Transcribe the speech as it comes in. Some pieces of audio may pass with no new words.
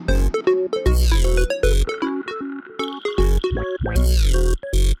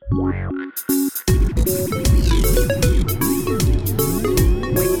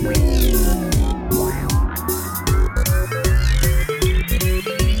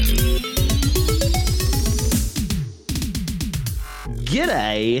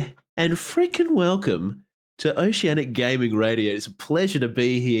G'day and freaking welcome to Oceanic Gaming Radio. It's a pleasure to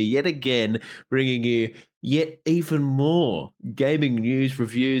be here yet again, bringing you yet even more gaming news,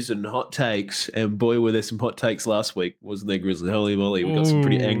 reviews, and hot takes. And boy, were there some hot takes last week, wasn't there, Grizzly? Holy moly, we got some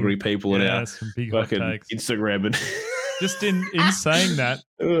pretty angry people in our some big hot fucking takes. Instagram. And Just in saying that,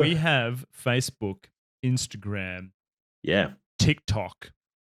 we have Facebook, Instagram, TikTok,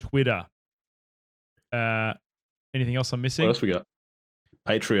 Twitter. Anything else I'm missing? What else we got?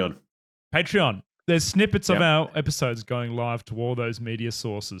 Patreon. There's snippets of our episodes going live to all those media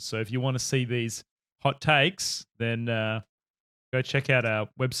sources. So if you want to see these hot takes, then go check out our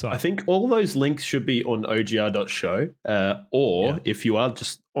website. I think all those links should be on ogr.show, or if you are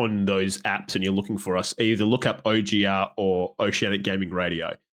just on those apps and you're looking for us, either look up OGR or Oceanic Gaming Radio.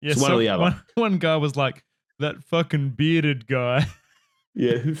 Yeah, it's one or the other. One guy was like, that fucking bearded guy.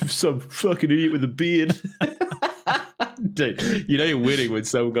 Yeah, some fucking idiot with a beard. Dude, you know you're winning when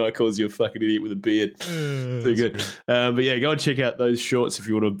some guy calls you a fucking idiot with a beard. So good. But yeah, go and check out those shorts if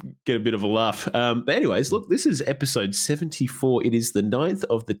you want to get a bit of a laugh. But anyways, look, this is episode 74. It is the 9th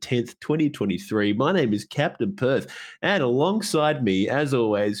of the 10th, 2023. My name is Captain Perth. And alongside me, as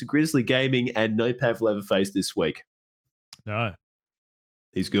always, Grizzly Gaming and No Pav Leatherface this week. No.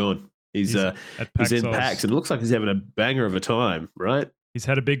 He's gone. He's in PAX and it looks like he's having a banger of a time, right? He's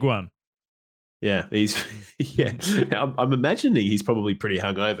had a big one. Yeah, I'm imagining he's probably pretty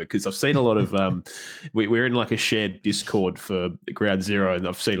hungover because I've seen a lot of we're in like a shared Discord for Ground Zero, and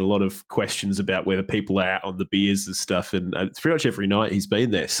I've seen a lot of questions about whether people are out on the beers and stuff, and it's pretty much every night he's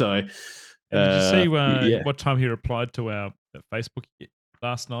been there. So, did you see what time he replied to our Facebook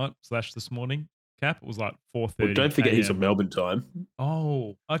last night / this morning? Cap, it was like 4:30. Well, don't forget he's on Melbourne time.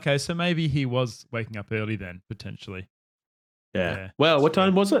 Oh, okay, so maybe he was waking up early then, potentially. Yeah. Well, what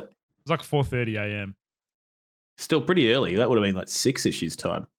time was it? It was like 4:30 a.m. Still pretty early. That would have been like 6-ish his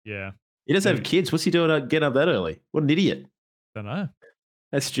time. Yeah. He doesn't have kids. What's he doing getting up that early? What an idiot. Don't know.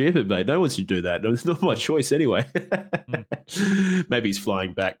 That's stupid, mate. No one should do that. No, it's not my choice anyway. Maybe he's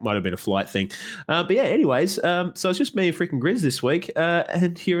flying back. Might have been a flight thing. But yeah, anyways, so it's just me and freaking Grizz this week,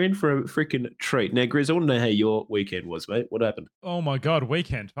 and you're in for a freaking treat. Now, Grizz, I want to know how your weekend was, mate. What happened? Oh my God,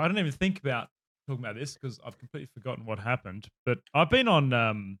 weekend. I didn't even think about talking about this because I've completely forgotten what happened. But I've been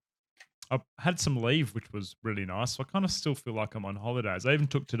on... I've had some leave, which was really nice. So I kind of still feel like I'm on holidays. I even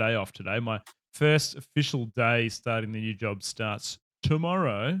took today off today. My first official day starting the new job starts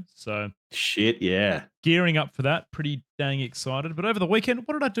tomorrow. So shit, yeah. Gearing up for that. Pretty dang excited. But over the weekend,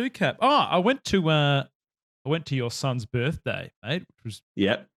 what did I do, Cap? Oh, I went to your son's birthday, mate, which was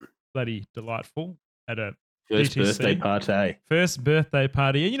bloody delightful. At a first GTC. Birthday party. First birthday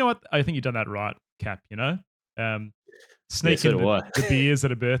party. And you know what? I think you've done that right, Cap, you know? Sneaking the beers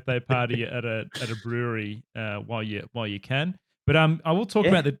at a birthday party at a brewery while you can. But I will talk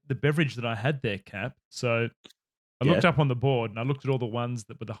about the beverage that I had there, Cap. So I looked up on the board and I looked at all the ones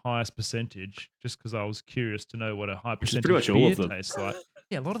that were the highest percentage, just because I was curious to know what a high percentage beer tastes like.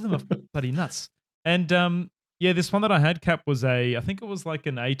 Yeah, a lot of them are bloody nuts. And this one that I had, Cap, was I think it was like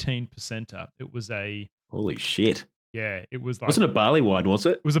an 18%er. It was a holy shit. Yeah, it was like wasn't a barley wine, was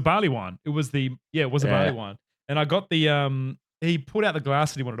it? It was a barley wine. It was a barley wine. And I got he pulled out the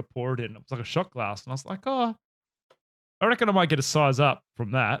glass that he wanted to pour it in. It was like a shot glass. And I was like, I reckon I might get a size up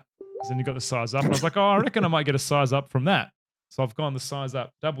from that. Because then you got the size up. And I was like, I reckon I might get a size up from that. So I've gone the size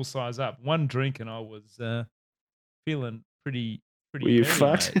up, double size up. One drink and I was feeling pretty were you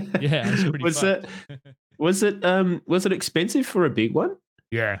fucked? Mate. Yeah, I was pretty fucked. Was it expensive for a big one?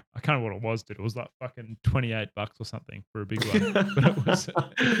 Yeah, I can't remember what it was, dude. It was like fucking $28 or something for a big one. But it was...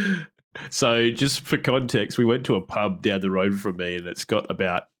 So just for context, we went to a pub down the road from me and it's got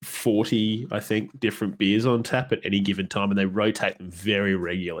about 40, I think, different beers on tap at any given time, and they rotate them very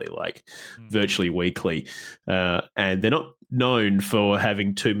regularly, like virtually weekly. And they're not known for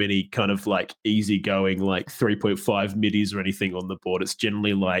having too many kind of like easygoing, like 3.5 middies or anything on the board. It's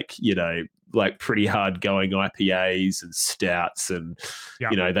generally like, you know, like pretty hard going IPAs and stouts, and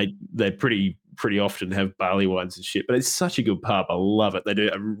you know they pretty often have barley wines and shit. But it's such a good pub. I love it. They do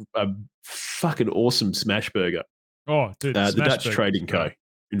a fucking awesome smash burger. Oh, dude, the Dutch Trading Co.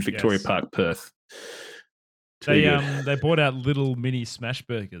 in Victoria Park, Perth. They brought out little mini smash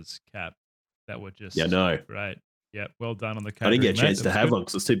burgers, Cap, that were just great. Yeah, well done on the catering. I didn't get a chance to have one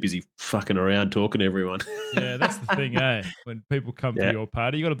because I was too busy fucking around talking to everyone. Yeah, that's the thing, eh? When people come to your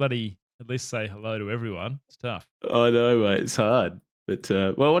party, you got to bloody at least say hello to everyone. It's tough. I know, mate. It's hard. But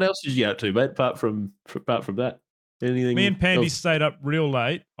well, what else did you get up to, mate? Apart from that, anything? Me and Pandy else? stayed up real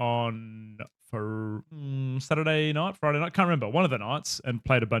late on for Saturday night, Friday night, can't remember, one of the nights, and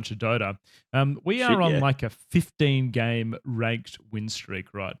played a bunch of Dota. We are Shit, on yeah. like a 15 game ranked win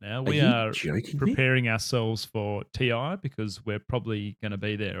streak right now. Are We you are joking me? preparing ourselves for TI because we're probably going to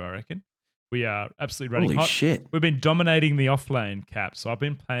be there, I reckon. We are absolutely running Holy hot. shit. We've been dominating the offlane cap. So I've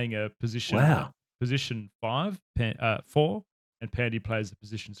been playing a Wow. position 4, and Pandy plays the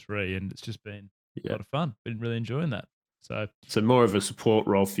position 3, and it's just been a Yeah. lot of fun. Been really enjoying that. So more of a support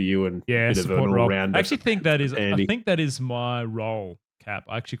role for you and a Yeah, bit of an support role. I all-rounder actually for think that is I Pandy. think that is my role, Cap.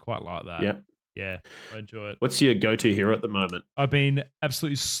 I actually quite like that. Yeah. Yeah, I enjoy it. What's your go-to hero at the moment? I've been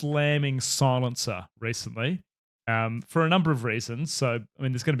absolutely slamming Silencer recently, for a number of reasons. So, I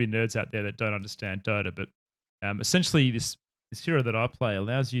mean, there's going to be nerds out there that don't understand Dota, but essentially, this hero that I play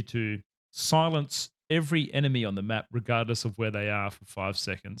allows you to silence every enemy on the map, regardless of where they are, for 5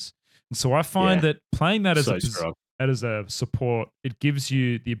 seconds. And so, I find Yeah. that playing that So strong. as a support, it gives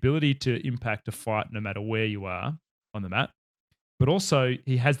you the ability to impact a fight no matter where you are on the map. But also,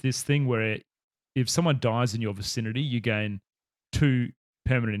 he has this thing where if someone dies in your vicinity, you gain 2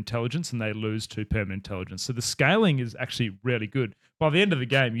 permanent intelligence and they lose 2 permanent intelligence. So the scaling is actually really good. By the end of the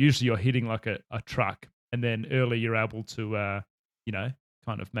game, usually you're hitting like a truck, and then early you're able to, you know,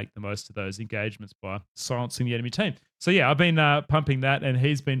 kind of make the most of those engagements by silencing the enemy team. So yeah, I've been pumping that, and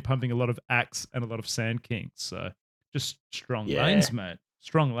he's been pumping a lot of Axe and a lot of Sand Kings. So just strong Yeah. lanes, mate.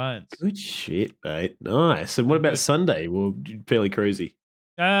 Strong lanes. Good shit, mate. Nice. And what about Good. Sunday? Well, fairly cruisy.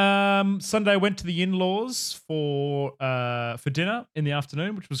 Sunday went to the in-laws for dinner in the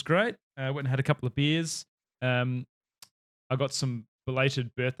afternoon, which was great. Went and had a couple of beers. I got some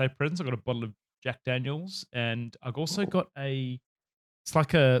belated birthday presents. I got a bottle of Jack Daniels, and I also got it's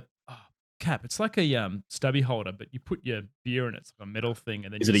like a cap. It's like a stubby holder, but you put your beer in it. It's like a metal thing,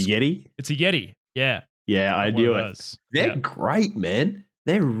 and then Is it a Yeti? it's a Yeti. Yeah, Yeah, I got one of knew it. those. They're Yeah, great, man.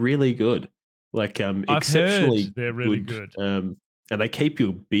 They're really good. Like I've heard exceptionally they're really good. good. And they keep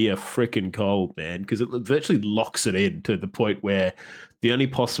your beer freaking cold, man, because it virtually locks it in to the point where the only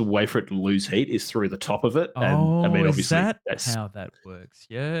possible way for it to lose heat is through the top of it. And I Oh, mean, is obviously, that that's how that works?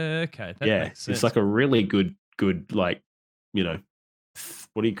 Yeah, okay, that yeah, makes it's sense. like a really good like, you know,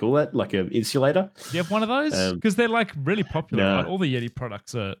 what do you call that? Like an insulator. Do you have one of those? Um, Because they're like really popular, right? no, All the Yeti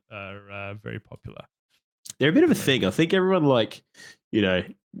products are very popular. they're a bit of a Very thing. I cool. think everyone like, you know,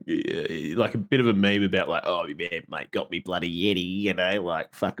 like a bit of a meme about like, oh man, mate, got me bloody Yeti, you know,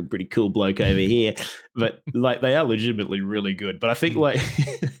 like fucking pretty cool bloke over here. But like they are legitimately really good. But I think Mm, like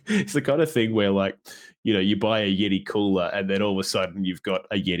it's the kind of thing where like, you know, you buy a Yeti cooler and then all of a sudden you've got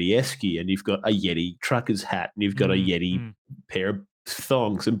a Yeti esky and you've got a Yeti trucker's hat and you've got a mm, Yeti mm. pair of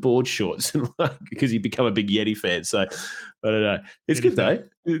thongs and board shorts and like because you become a big Yeti fan. So I don't know. It's Yeti good fan.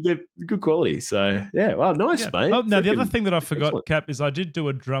 though. They're good quality. So yeah, well, nice, Yeah. Oh, mate. now the other Freaking thing that I forgot, excellent. Cap, is I did do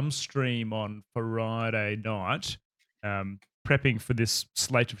a drum stream on Friday night, prepping for this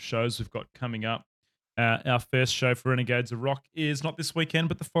slate of shows we've got coming up. Our first show for Renegades of Rock is not this weekend,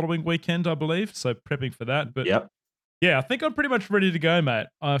 but the following weekend, I believe. So prepping for that. But Yep. yeah, I think I'm pretty much ready to go, mate.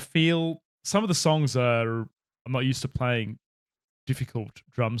 I feel some of the songs I'm not used to playing difficult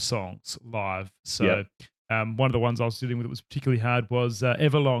drum songs live. So Yep. one of the ones I was dealing with that was particularly hard was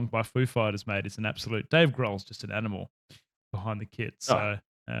Everlong by Foo Fighters, mate. It's an absolute Dave Grohl's just an animal behind the kit. Oh,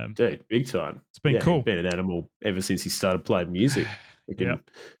 So dude, big time. it's been Yeah, he's cool. been an animal ever since he started playing music. Yeah, Freaking bit of a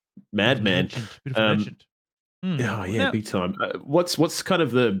madman. legend. Bit of a Um, legend. Hmm. oh yeah, Now, big time. What's kind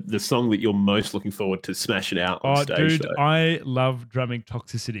of the song that you're most looking forward to smashing out on oh, stage dude, though? I love drumming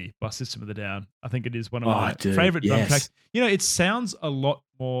Toxicity by System of the Down. I think it is one of Oh, my dude, favorite drum tracks. yes. You know, it sounds a lot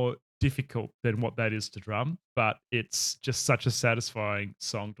more difficult than what that is to drum, but it's just such a satisfying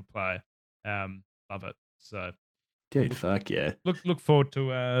song to play. Love it. So Dude, look fuck yeah. look forward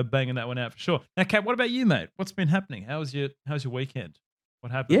to banging that one out for sure. Now, Kat, what about you, mate? What's been happening? How's your weekend?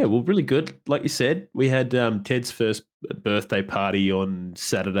 What Yeah, happened? well, really good. Like you said, we had Ted's first birthday party on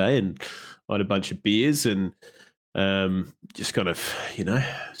Saturday, and I had a bunch of beers and just kind of, you know,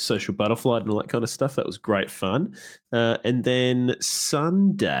 social butterfly and all that kind of stuff. That was great fun. And then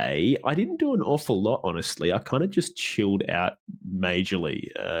Sunday, I didn't do an awful lot, honestly. I kind of just chilled out majorly.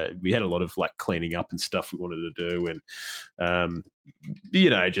 We had a lot of like cleaning up and stuff we wanted to do, and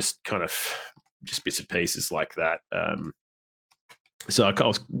you know, just kind of just bits and pieces like that. So I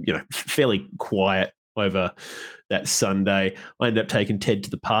was, you know, fairly quiet over that Sunday. I ended up taking Ted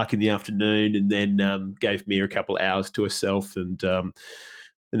to the park in the afternoon, and then gave Mia a couple of hours to herself, and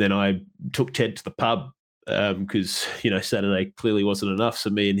then I took Ted to the pub because Saturday clearly wasn't enough. So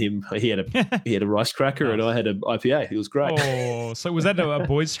me and him, he had a rice cracker and I had an IPA. It was great. Oh, so was that a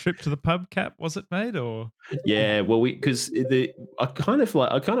boys' trip to the pub, Cap? Was it, mate? Or Yeah, well, we went to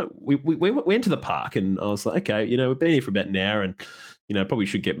the park and I was like, okay, we've been here for about an hour and probably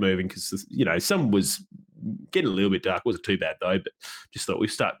should get moving because sun was getting a little bit dark. It wasn't too bad though, but just thought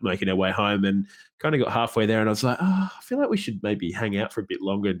we'd start making our way home and kind of got halfway there and I was like, I feel like we should maybe hang out for a bit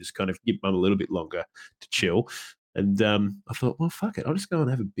longer and just kind of give Mum a little bit longer to chill. And I thought, well, fuck it, I'll just go and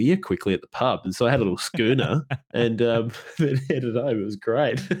have a beer quickly at the pub. And so I had a little schooner and then headed home. It was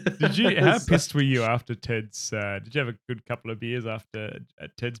great. did you? How pissed were you after Ted's? Did you have a good couple of beers after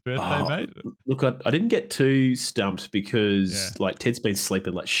Ted's birthday, mate? Look, I didn't get too stumped because like Ted's been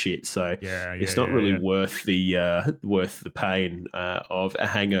sleeping like shit, so it's not really worth the pain of a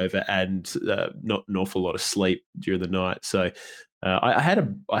hangover and not an awful lot of sleep during the night. So I had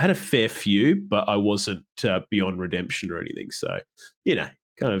a fair few, but I wasn't beyond redemption or anything. So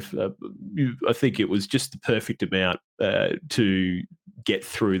kind of I think it was just the perfect amount to get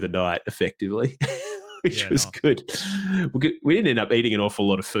through the night effectively. Which was good. We didn't end up eating an awful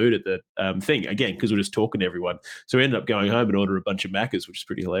lot of food at the thing, again, because we're just talking to everyone. So we ended up going home and order a bunch of Maccas, which is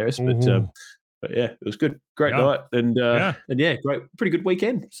pretty hilarious. But yeah, it was good. Great night. And great, pretty good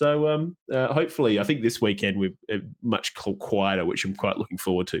weekend. So hopefully, I think this weekend we're much quieter, which I'm quite looking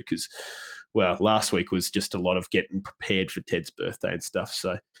forward to because, well, last week was just a lot of getting prepared for Ted's birthday and stuff.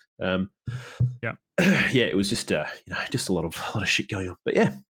 So it was just just a lot of shit going on. But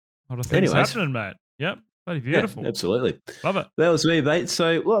yeah. A lot of things happening, mate. Yep. Bloody beautiful. Yeah, absolutely. Love it. That was me, mate.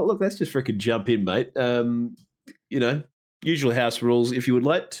 So, well, look, let's just freaking jump in, mate. Usual house rules. If you would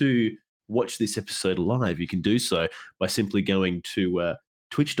like to watch this episode live, you can do so by simply going to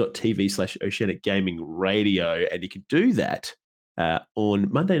twitch.tv/Oceanic Gaming Radio. And you can do that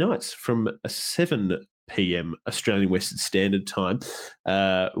on Monday nights from 7 p.m. Australian Western Standard Time.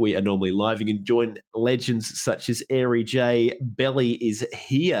 We are normally live. You can join legends such as Airy J, Belly is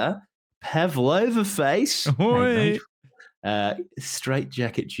here, Pavlova Face, Straight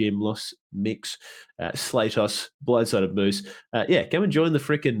Jacket Jim, Lost Mix, Slatos, Blindside of Moose. Come and join the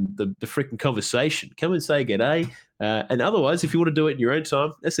frickin' conversation. Come and say g'day. And otherwise, if you want to do it in your own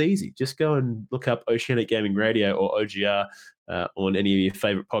time, that's easy. Just go and look up Oceanic Gaming Radio or OGR on any of your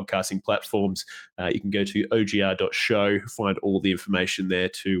favorite podcasting platforms. You can go to ogr.show, find all the information there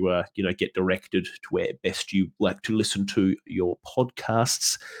to get directed to where best you like to listen to your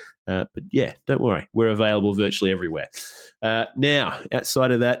podcasts. But yeah, don't worry, we're available virtually everywhere. Now,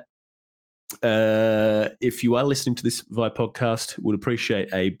 outside of that, if you are listening to this via podcast, would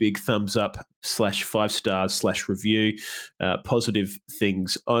appreciate a big thumbs up /5 stars /review. Positive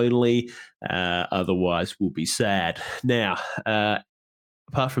things only. Otherwise, we'll be sad. Now,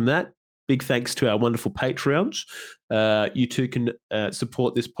 apart from that, big thanks to our wonderful Patreons. You too can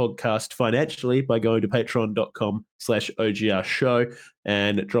support this podcast financially by going to patreon.com/OGR show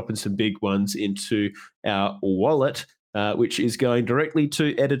and dropping some big ones into our wallet. Which is going directly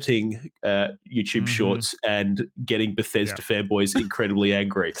to editing YouTube shorts and getting Bethesda fanboys incredibly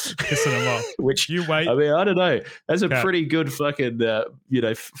angry. Pissing them off. Which you wait. I mean, I don't know. That's a pretty good fucking,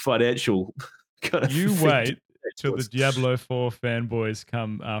 financial kind of. You wait till the Diablo 4 fanboys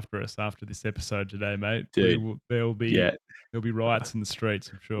come after us after this episode today, mate. Dude, there'll be riots in the streets,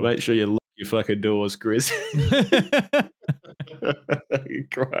 I'm sure. Make sure you lock your fucking doors, Chris.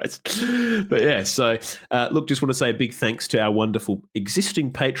 Christ. But yeah, so look, just want to say a big thanks to our wonderful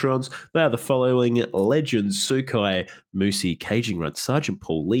existing patrons. They are the following legends: Sukai, Moosey, Caging Runt, Sergeant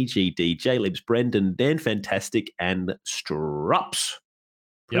Paul, Lee GD, J Libs, Brendan, Dan Fantastic, and Strops.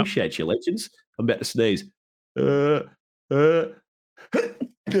 Appreciate you, legends. I'm about to sneeze. There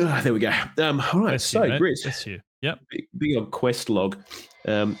we go. All right, Bless so you, Grizz. Bless you. Yep. Big on quest log.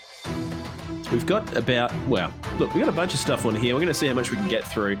 We've got we've got a bunch of stuff on here. We're going to see how much we can get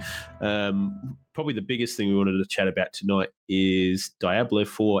through. Probably the biggest thing we wanted to chat about tonight is Diablo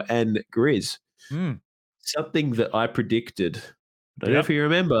 4 and Grizz. Something that I predicted. I don't know if you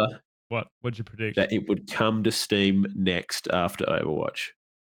remember. What'd you predict? That it would come to Steam next after Overwatch.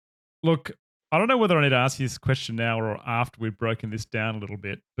 Look, I don't know whether I need to ask you this question now or after we've broken this down a little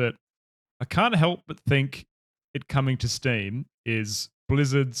bit, but I can't help but think it coming to Steam is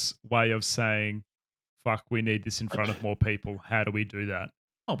Blizzard's way of saying, fuck, we need this in front of more people. How do we do that?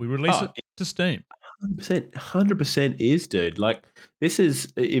 We release it to Steam. 100% is, dude. Like, this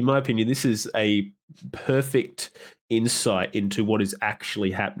is, in my opinion, this is a perfect insight into what is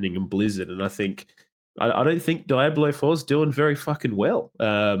actually happening in Blizzard. And I think, I don't think Diablo 4 is doing very fucking well.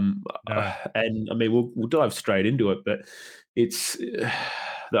 And I mean, we'll dive straight into it, but it's,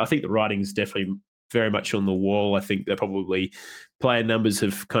 I think the writing is definitely very much on the wall. I think they're probably player numbers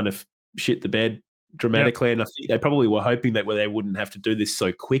have kind of shit the bed Yep. dramatically, and I think they probably were hoping that they wouldn't have to do this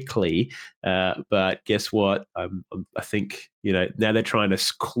so quickly. But guess what? I think now they're trying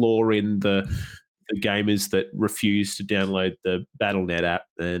to claw in the gamers that refuse to download the BattleNet app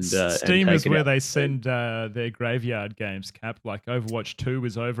and Steam take is it where out. they send their graveyard games, Cap. Like Overwatch 2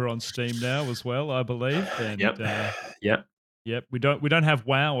 is over on Steam now as well, I believe. And Yep, yep. yep, we don't have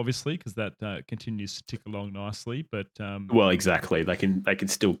WoW obviously because that continues to tick along nicely. But Well, exactly. They can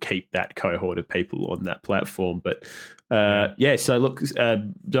still keep that cohort of people on that platform. But yeah, yeah, so look,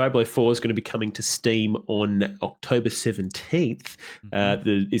 Diablo 4 is going to be coming to Steam on October 17th.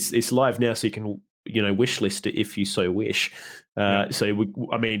 hmm It's live now, so you can wishlist it if you so wish. yep,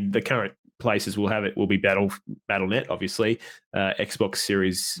 I mean, the current places will have it will be BattleNet, obviously, Xbox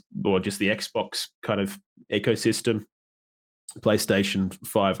Series, or just the Xbox kind of ecosystem, PlayStation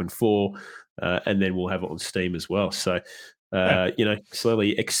 5 and 4, and then we'll have it on Steam as well. So, yeah.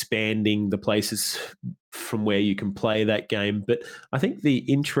 slowly expanding the places from where you can play that game. But I think the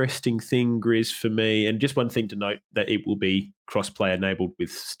interesting thing, Grizz, for me, and just one thing to note, that it will be cross-play enabled with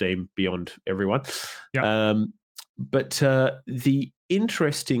Steam beyond everyone. Yep. But the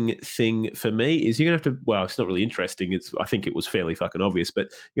interesting thing for me is you're going to have to, well, it's not really interesting. I think it was fairly fucking obvious, but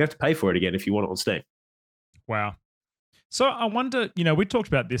you have to pay for it again if you want it on Steam. Wow. So I wonder, we talked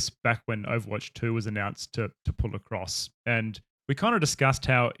about this back when Overwatch 2 was announced to pull across, and we kind of discussed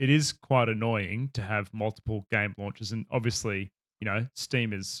how it is quite annoying to have multiple game launches. And obviously,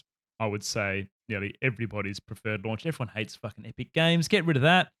 Steam is, I would say, nearly everybody's preferred launch. Everyone hates fucking Epic Games. Get rid of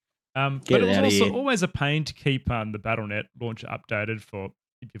that. But Get it it was out of also here. always a pain to keep the BattleNet launcher updated for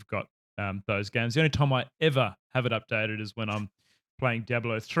if you've got those games. The only time I ever have it updated is when I'm playing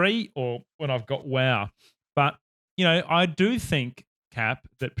Diablo 3 or when I've got WoW. But I do think, Cap,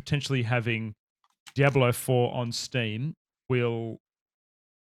 that potentially having Diablo 4 on Steam will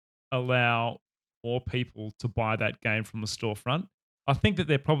allow more people to buy that game from the storefront. I think that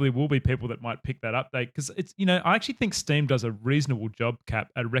there probably will be people that might pick that up. Because I actually think Steam does a reasonable job, Cap,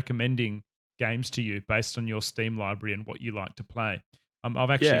 at recommending games to you based on your Steam library and what you like to play. I've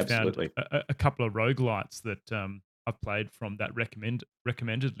Yeah, actually found absolutely. a couple of roguelites that I've played from that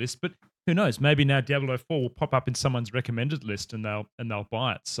recommended list. But who knows? Maybe now Diablo 4 will pop up in someone's recommended list and they'll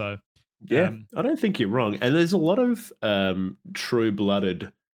buy it. So Yeah, um, I don't think you're wrong. And there's a lot of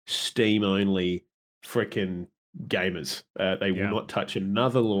true-blooded Steam only freaking gamers. They will yeah. not touch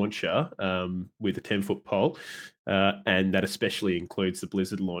another launcher with a 10-foot pole, and that especially includes the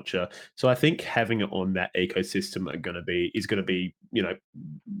Blizzard launcher. So I think having it on that ecosystem is going to be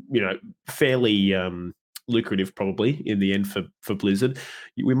fairly lucrative probably in the end for Blizzard.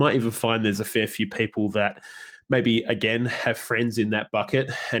 We might even find there's a fair few people that maybe again have friends in that bucket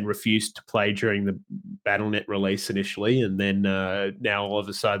and refused to play during the BattleNet release initially, and then now all of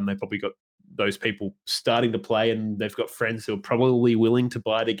a sudden they've probably got those people starting to play, and they've got friends who are probably willing to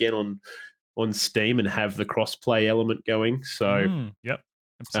buy it again on Steam and have the cross play element going. So Yep.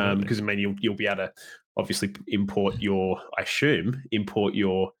 Absolutely. because I mean you'll be able to obviously I assume import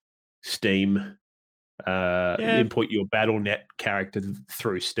your Steam, Yeah. import your BattleNet character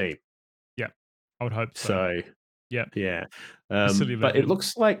through Steam. Yeah. I would hope so. So Yeah. yeah, Facility but it level.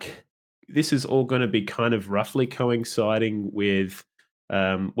 looks like this is all going to be kind of roughly coinciding with,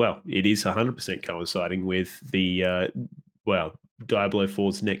 well, it is 100% coinciding with the, well, Diablo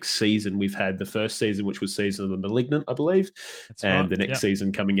 4's next season. We've had the first season, which was Season of the Malignant, I believe, That's right. and the next Yeah.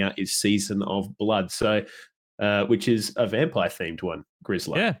 season coming out is Season of Blood. So, which is a vampire themed one,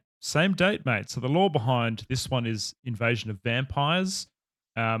 Grizzler. Yeah. Same date, mate. So the lore behind this one is Invasion of Vampires.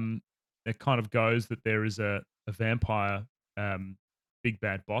 Um, it kind of goes that there is a vampire big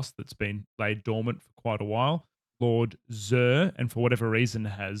bad boss that's been laid dormant for quite a while, Lord Zer, and for whatever reason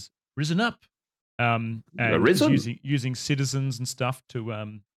has risen up and is Arisen? using citizens and stuff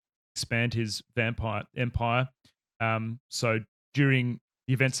to expand his vampire empire. So during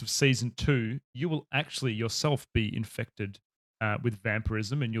the events of season 2, you will actually yourself be infected with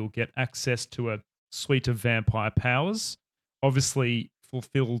vampirism, and you'll get access to a suite of vampire powers, obviously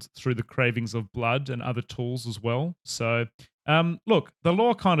fulfilled through the cravings of blood and other tools as well. So, look, the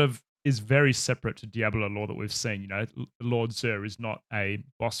lore kind of is very separate to Diablo lore that we've seen. Lord Zer is not a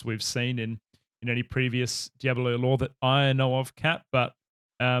boss we've seen in any previous Diablo lore that I know of, Cat. But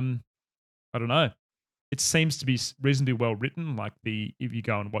I don't know. It seems to be reasonably well written. Like if you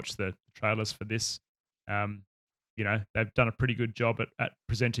go and watch the trailers for this, um, they've done a pretty good job at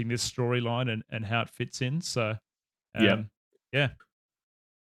presenting this storyline and how it fits in. So, Yep. um, yeah,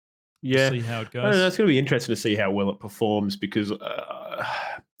 we'll Yeah, see how it I don't know. goes. It's going to be interesting to see how well it performs because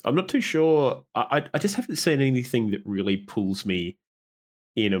I'm not too sure. I just haven't seen anything that really pulls me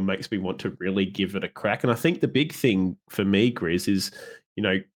in and makes me want to really give it a crack. And I think the big thing for me, Grizz, is you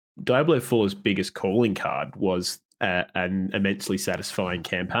know Diablo 4's biggest calling card was an immensely satisfying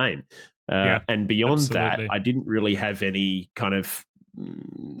campaign, Yeah, and beyond that, absolutely. I didn't really have any kind of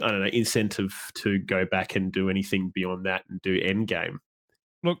I don't know incentive to go back and do anything beyond that and do endgame.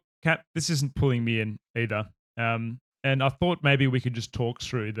 Look, Kat, this isn't pulling me in either. And I thought maybe we could just talk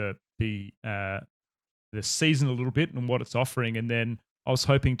through the season a little bit and what it's offering, and then I was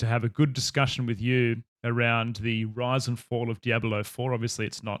hoping to have a good discussion with you around the rise and fall of Diablo 4. Obviously,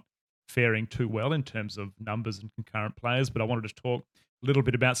 it's not faring too well in terms of numbers and concurrent players, but I wanted to talk a little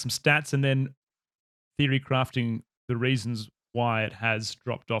bit about some stats and then theory crafting the reasons why it has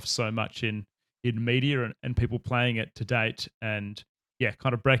dropped off so much in media and people playing it to date, and yeah,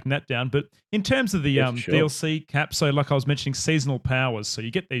 kind of breaking that down. But in terms of the Yeah, for sure. DLC cap, so like I was mentioning, seasonal powers. So you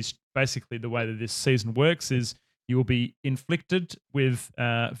get these, basically the way that this season works is you will be inflicted with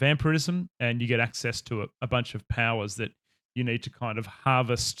vampirism, and you get access to a bunch of powers that you need to kind of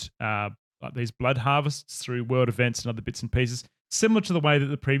harvest, like these blood harvests through world events and other bits and pieces, similar to the way that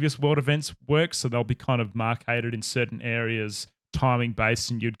the previous world events work. So they'll be kind of marketed in certain areas, timing based,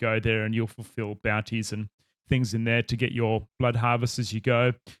 and you'd go there and you'll fulfill bounties and things in there to get your blood harvest as you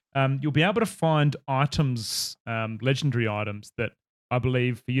go. You'll be able to find items, legendary items that I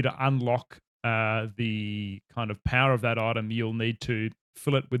believe for you to unlock the kind of power of that item, you'll need to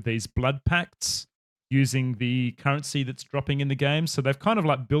fill it with these blood pacts using the currency that's dropping in the game. So they've kind of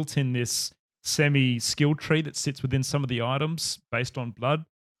like built in this semi skill tree that sits within some of the items based on blood.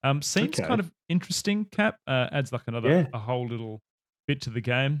 Seems kind Okay. of interesting. Cap adds like another Yeah. a whole little bit to the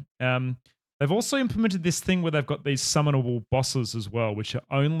game. They've also implemented this thing where they've got these summonable bosses as well, which are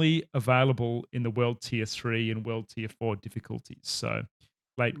only available in the World Tier 3 and World Tier 4 difficulties. So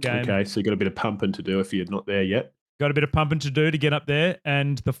late game, Okay. So you got a bit of pumping to do if you're not there yet. got a bit of pumping to do to get up there.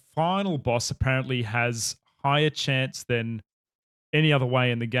 And the final boss apparently has higher chance than any other way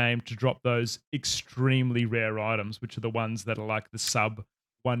in the game to drop those extremely rare items, which are the ones that are like the sub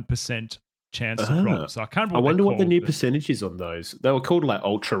 1% chance to drop. Ah, So I can't remember I what they're wonder what the called, new but percentage is on those. They were called like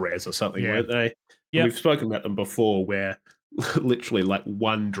ultra rares or something, yeah. weren't they? And Yep. we've spoken about them before, where literally like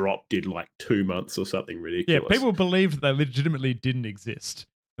one drop did like 2 months or something Yeah. ridiculous. People believed they legitimately didn't exist.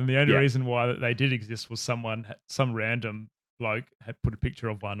 And the only Yeah, reason why that they did exist was some random bloke had put a picture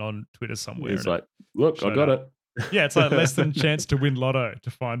of one on Twitter somewhere it's and it like, look, I showed got up. it. Yeah, it's like less than chance to win lotto to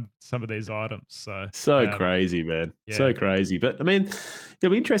find some of these items. So, So crazy, man. yeah, So crazy. But I mean,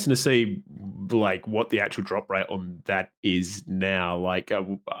 it'll be interesting to see like what the actual drop rate on that is now. Like,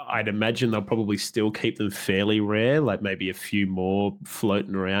 I'd imagine they'll probably still keep them fairly rare, like maybe a few more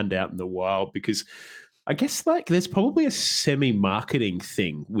floating around out in the wild, because I guess like there's probably a semi-marketing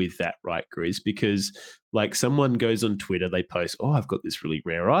thing with that, right, Grizz? Because like someone goes on Twitter, they post, "Oh, I've got this really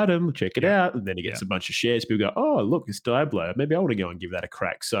rare item, check it yeah, out," and then he yeah, gets a bunch of shares. People go, "Oh, look, it's Diablo. Maybe I want to go and give that a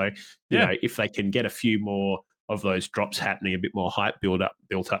crack." So, yeah. if they can get a few more of those drops happening, a bit more hype built up,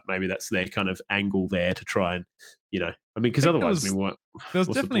 maybe that's their kind of angle there to try and, I mean, I because think there otherwise, I was mean, there was what's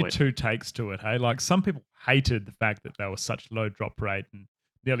the definitely point? two takes to it. Hey, like some people hated the fact that they were such low drop rate and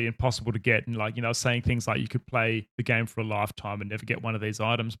nearly impossible to get, and like saying things like you could play the game for a lifetime and never get one of these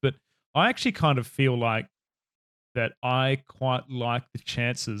items. But I actually kind of feel like that I quite like the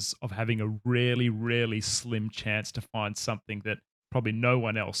chances of having a really, really slim chance to find something that probably no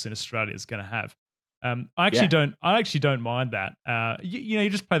one else in Australia is going to have. I actually Yeah, don't. I actually don't mind that. You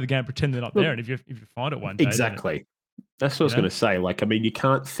just play the game, pretend they're not there, look, and if you find it one day, then it, exactly. That's what I you was know going to say. Like, I mean, you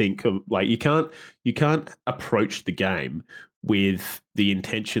can't think of like you can't approach the game with the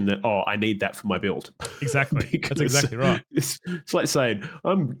intention that I need that for my build exactly. That's because exactly right. it's like saying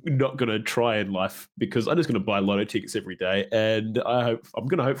I'm not going to try in life because I'm just going to buy lotto tickets every day and I'm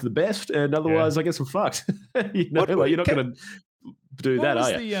going to hope for the best and Yeah. otherwise I guess I'm fucked. What Like what you're not going to do that,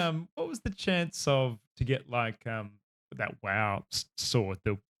 are you? what was the chance of to get like that WoW sword,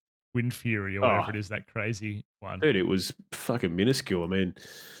 the Wind Fury or Oh, whatever it is, that crazy one? dude, it was fucking minuscule. I mean,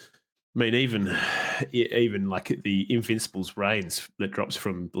 even like the Invincible's reigns that drops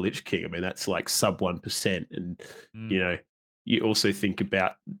from the Lich King. I mean, that's like sub 1%, and Mm. you know, you also think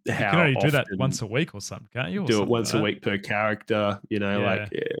about You can how only do that often once a week or something, can't you? Or do it something like once a that. week per character. Yeah.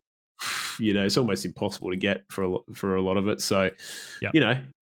 It's almost impossible to get for a lot of it. So, Yep. you know,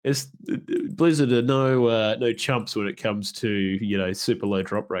 it's Blizzard are no chumps when it comes to super low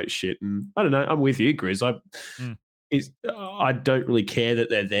drop rate shit. And I don't know. I'm with you, Grizz. Mm. I don't really care that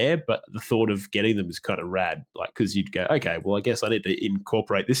they're there, but the thought of getting them is kind of rad. Like, because you'd go, okay, well, I guess I need to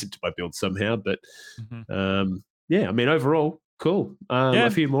incorporate this into my build somehow. But Mhm. yeah, I mean, overall, Cool. A Yeah.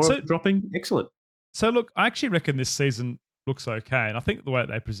 few more So dropping. Excellent. So look, I actually reckon this season looks okay, and I think the way that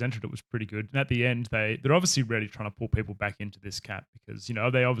they presented it was pretty good. And at the end, they're obviously really trying to pull people back into this cap because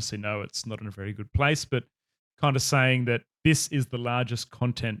they obviously know it's not in a very good place, but kind of saying that this is the largest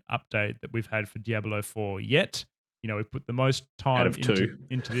content update that we've had for Diablo 4 yet. We put the most Out time of into two.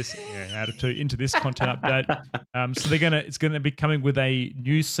 into this out of two into this content update. So it's gonna be coming with a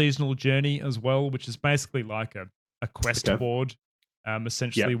new seasonal journey as well, which is basically like a quest Okay. board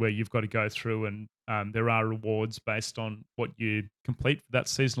essentially, Yep. where you've got to go through and there are rewards based on what you complete for that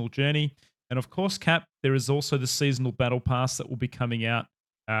seasonal journey. And of course, Cap, there is also the seasonal battle pass that will be coming out.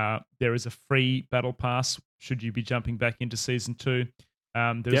 There is a free battle pass should you be jumping back into season 2.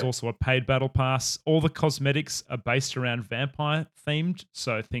 There's Yep. also a paid battle pass. All the cosmetics are based around vampire themed.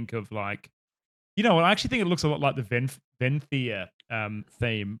 So think of I actually think it looks a lot like the Venthia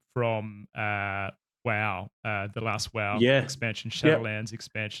theme from WoW, the last WoW Yeah. expansion, Yep. Shadowlands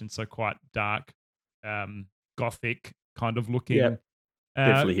expansion. So quite dark, gothic kind of looking. Yep. Uh,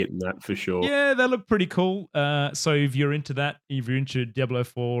 Definitely hitting that for sure. yeah, they look pretty cool. So if you're into that, if you're into Diablo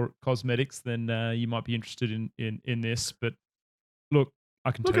 4 cosmetics, then you might be interested in this. But look, I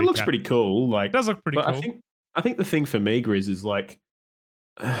can Look, tell it you, looks Cap, pretty cool. it does look pretty But I cool, think I think the thing for me, Grizz, is like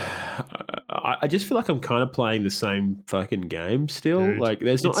I just feel like I'm kind of playing the same fucking game still. dude. Like,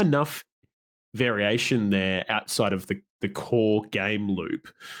 there's not It's enough variation there outside of the core game loop.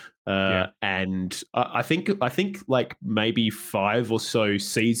 yeah. And I think like maybe 5 or so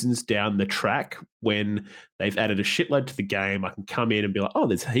seasons down the track, when they've added a shitload to the game, I can come in and be like, oh,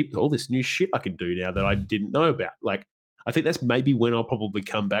 there's all this new shit I can do now that I didn't know about. Like, I think that's maybe when I'll probably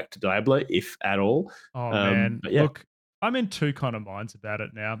come back to Diablo, if at all. Oh man, But yeah, look, I'm in two kind of minds about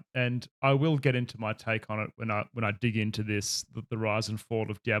it now, and I will get into my take on it when I dig into this the rise and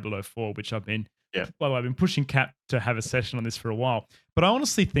fall of Diablo 4, which yeah, I've been pushing Cap to have a session on this for a while. But I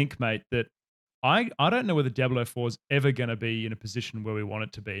honestly think, mate, that I don't know whether Diablo 4 is ever going to be in a position where we want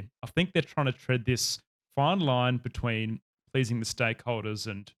it to be. I think they're trying to tread this fine line between pleasing the stakeholders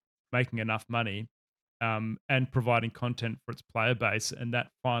and making enough money, and providing content for its player base. And that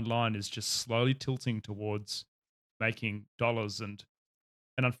fine line is just slowly tilting towards making dollars. And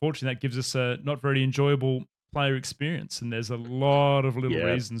unfortunately, that gives us a not very enjoyable player experience. And there's a lot of little yeah.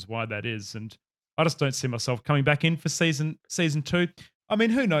 reasons why that is. And I just don't see myself coming back in for season 2. I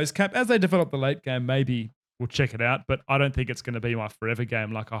mean, who knows, Cap? As they develop the late game, maybe we'll check it out. But I don't think it's going to be my forever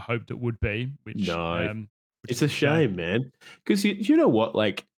game like I hoped it would be, No, which it's is a a shame. shame, man. Because you know what?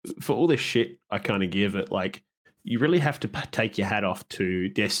 Like, for all this shit I kind of give it, like, you really have to take your hat off to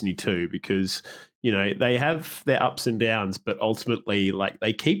Destiny 2, because, they have their ups and downs, but ultimately, like,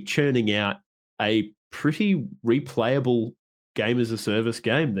 they keep churning out a pretty replayable game as a service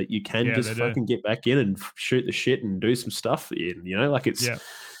game that you can Yeah, just they do. fucking get back in and shoot the shit and do some stuff in, like Yeah.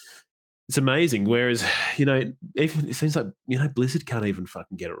 it's amazing. Whereas, even it seems like, Blizzard can't even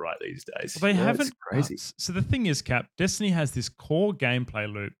fucking get it right these Well, days. they It's haven't. crazy. So the thing is, Cap, Destiny has this core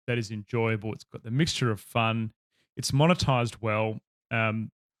gameplay loop that is enjoyable. It's got the mixture of fun. It's monetized well.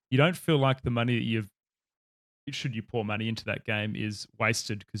 Um, you don't feel like the money that should you pour money into that game is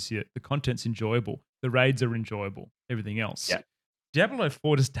wasted because the content's enjoyable. The raids are enjoyable. Everything else. Yeah. Diablo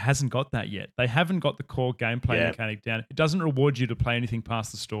 4 just hasn't got that yet. They haven't got the core gameplay Yeah. mechanic down. It doesn't reward you to play anything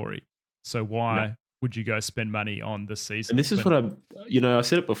past the story. So No. why would you go spend money on the And seasons this is when what I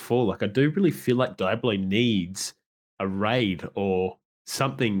said it before, like, I do really feel like Diablo needs a raid or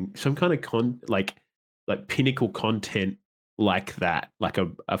something, some kind of like pinnacle content like that, like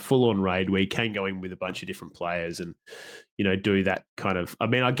a full on raid where you can go in with a bunch of different players and, do that kind of. I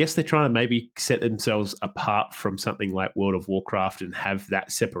mean, I guess they're trying to maybe set themselves apart from something like World of Warcraft and have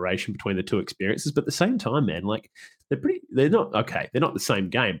that separation between the two experiences. But at the same time, man, like, they're not okay. They're not the same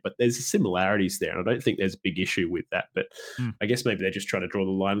game, but there's similarities there. And I don't think there's a big issue with that. But Hmm. I guess maybe they're just trying to draw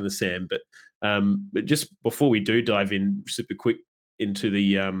the line in the sand. But just before we do dive in super quick into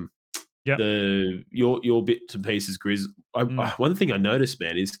Yep. your bits and pieces, Grizz, Hmm. one thing I noticed,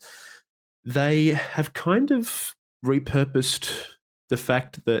 man, is they have kind of repurposed the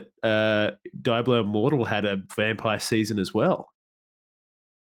fact that Diablo Immortal had a vampire season as well.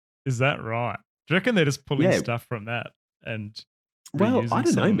 Is that right? Do you reckon they're just pulling Yeah. stuff from that and Well, I reusing don't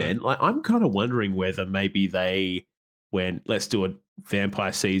some know, of it? man. Like, I'm kind of wondering whether maybe they went, let's do a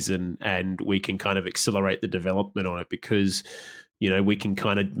vampire season and we can kind of accelerate the development on it, because, we can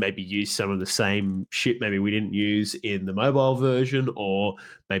kind of maybe use some of the same shit maybe we didn't use in the mobile version, or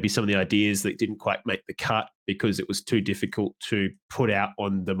maybe some of the ideas that didn't quite make the cut because it was too difficult to put out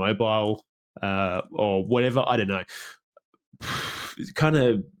on the mobile, or whatever. I don't know. It's kind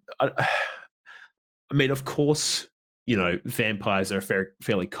of, I mean, of course, vampires are a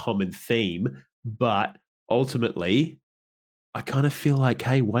fairly common theme, but ultimately, I kind of feel like,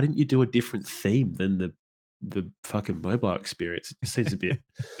 hey, why didn't you do a different theme than the fucking mobile experience? It just seems a bit,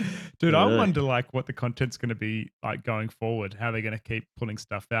 I Dude, I don't know. wonder like what the content's going to be like going forward, how they're going to keep pulling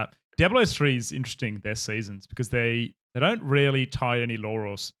stuff out. Diablo 3 is interesting, their seasons, because they don't really tie any lore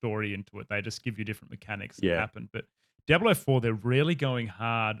or story into it. They just give you different mechanics that Yeah, happen. But Diablo 4, they're really going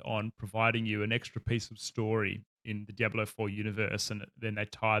hard on providing you an extra piece of story in the Diablo 4 universe, and then they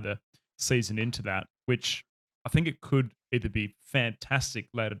tie the season into that, which I think it could either be fantastic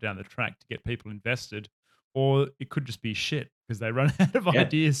later down the track to get people invested, or it could just be shit because they run out of yeah.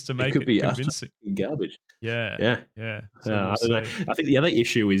 ideas to It make could it be utter convincing. garbage. Yeah, Yeah. yeah. So we'll I don't know. see. I think the other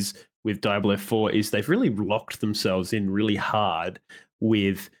issue is with Diablo 4 is they've really locked themselves in really hard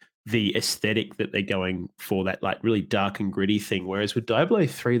with the aesthetic that they're going for, that like really dark and gritty thing. Whereas with Diablo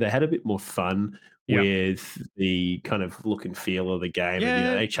 3, they had a bit more fun Yeah. with the kind of look and feel of the game, and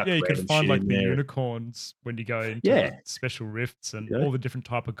Yeah, they yeah, chucked you could random find shit like in the there. unicorns when you go into the Yeah, special rifts and you know? all the different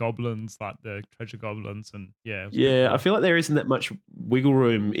type of goblins, like the treasure goblins, and yeah, it was pretty Yeah, I cool. feel like there isn't that much wiggle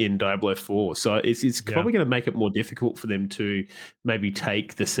room in Diablo 4. So it's Yeah. probably going to make it more difficult for them to maybe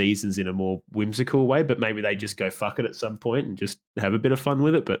take the seasons in a more whimsical way, but maybe they Mm. just go fuck it at some point and just have a bit of fun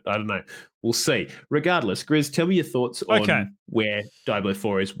with it. But I don't know. We'll see. Regardless, Grizz, tell me your thoughts Okay. on where Diablo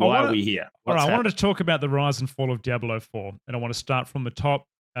 4 is. I Why are want to. we here? All right, What's I wanted happened? to talk about the rise and fall of Diablo 4, and I want to start from the top.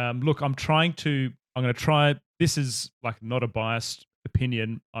 Look, I'm going to try. This is like not a biased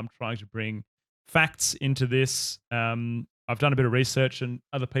opinion. I'm trying to bring facts into this. I've done a bit of research and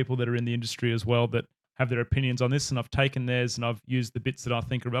other people that are in the industry as well that have their opinions on this, and I've taken theirs and I've used the bits that I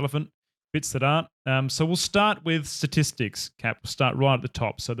think are relevant, bits that aren't. So we'll start with statistics. Cap, we'll start right at the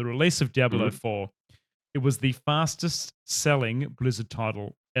top. So the release of Diablo Mhm. 4, it was the fastest selling Blizzard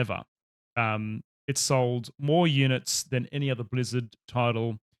title ever. It sold more units than any other Blizzard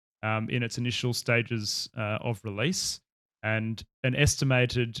title in its initial stages of release, and an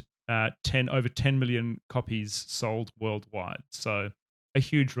estimated 10 million copies sold worldwide. So a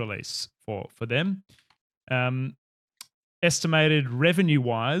huge release for them. Um, Estimated revenue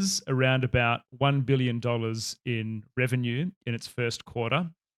wise, around about $1 billion in revenue in its first quarter,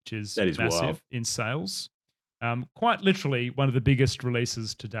 which is That is wild. massive in sales. Quite literally one of the biggest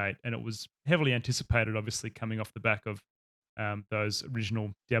releases to date. And it was heavily anticipated, obviously, coming off the back of those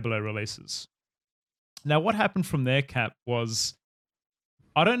original Diablo releases. Now, what happened from there, Cap, was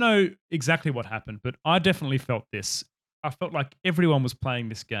I don't know exactly what happened, but I definitely felt this. I felt like everyone was playing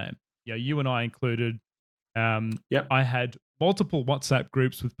this game. Yeah, you and I included. Yep. I had multiple WhatsApp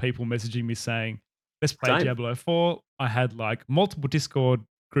groups with people messaging me saying, let's play Same. Diablo 4. I had like multiple Discord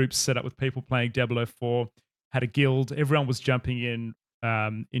groups set up with people playing Diablo 4, had a guild. Everyone was jumping in,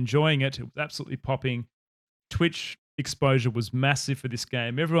 enjoying it. It was absolutely popping. Twitch exposure was massive for this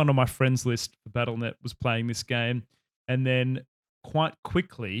game. Everyone on my friends list for Battle.net was playing this game. And then quite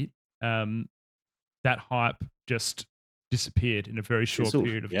quickly, um, that hype just disappeared in a very short Fizzled.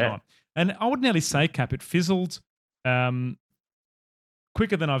 period of Yeah. time. And I would nearly say, Cap, it fizzled um,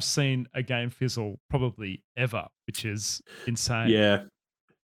 quicker than I've seen a game fizzle probably ever, which is insane. Yeah. I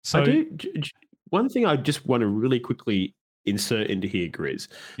So, do. One thing I just want to really quickly insert into here, Grizz,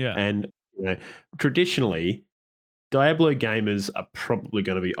 yeah, and you know, traditionally, Diablo gamers are probably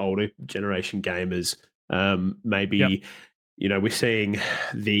going to be older generation gamers. yep, Maybe we're seeing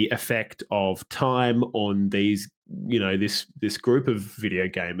the effect of time on these, this group of video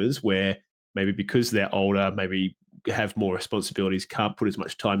gamers where maybe because they're older, maybe have more responsibilities, can't put as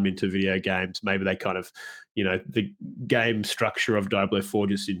much time into video games. Maybe they kind of, the game structure of Diablo 4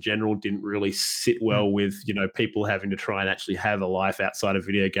 just in general didn't really sit mm, well with, people having to try and actually have a life outside of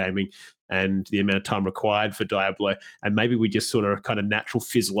video gaming and the amount of time required for Diablo. And maybe we just sort of kind of natural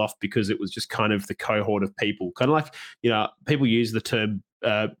fizzle off because it was just kind of the cohort of people. Kind of like, people use the term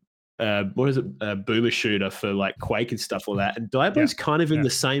what is it, boomer shooter for like Quake and stuff like that. And yeah, Diablo's kind of in yeah, the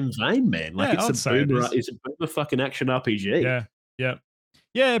same vein, man. Like yeah, I'd say it is. it's a boomer fucking action RPG. Yeah, yeah.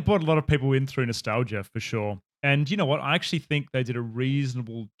 Yeah, it brought a lot of people in through nostalgia for sure. And you know what? I actually think they did a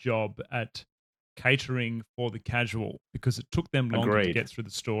reasonable job at catering for the casual because it took them longer to Agreed. get through the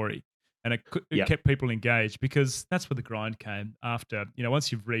story and it Yeah. kept people engaged because that's where the grind came after.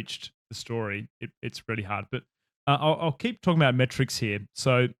 Once you've reached the story, it's really hard. But I'll keep talking about metrics here.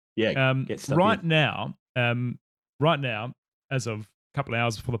 So Yeah. um, Get stuck right in. now, um, right now, as of a couple of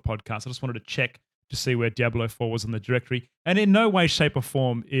hours before the podcast, I just wanted to check to see where Diablo 4 was on the directory. And in no way, shape, or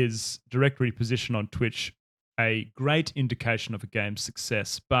form is directory position on Twitch a great indication of a game's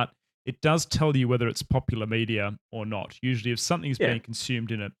success, but it does tell you whether it's popular media or not. Usually, if something is Yeah. being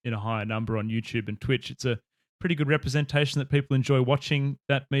consumed in a higher number on YouTube and Twitch, it's a pretty good representation that people enjoy watching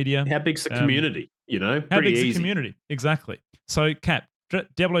that media. How big's the Um, community? You know, how pretty big's the easy. community? Exactly. So, Cap,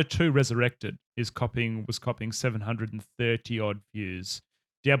 Diablo 2 Resurrected was copying 730 odd views.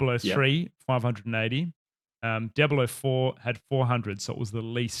 Diablo Yep. 3, 580. Diablo 4 had 400, so it was the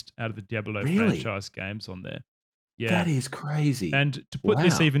least out of the Diablo Really? franchise games on there. Yeah. That is crazy. And to put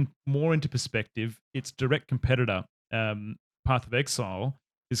this Wow. even more into perspective, its direct competitor, Path of Exile,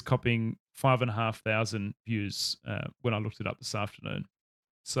 is copying 5,500 views when I looked it up this afternoon.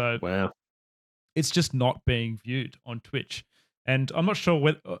 So Wow. it's just not being viewed on Twitch. And I'm not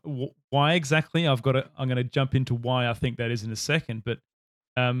sure why exactly. I'm going to jump into why I think that is in a second. But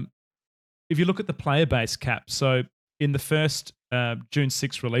um, if you look at the player base, Cap, so in the first June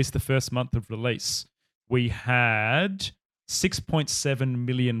 6th release, the first month of release, we had 6.7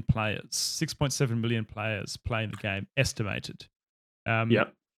 million players, 6.7 million players playing the game, estimated. Um,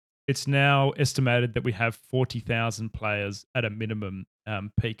 Yep. it's now estimated that we have 40,000 players at a minimum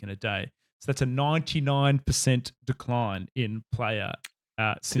peak in a day. So that's a 99% decline in player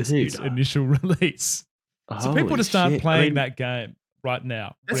since its Dude. initial release. So people Holy just aren't shit. I playing mean, that game right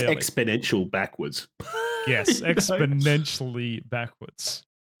now, that's really. exponential backwards. Yes, You know? exponentially backwards.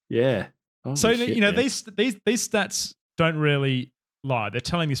 Yeah. So Holy shit, man. these stats don't really lie. They're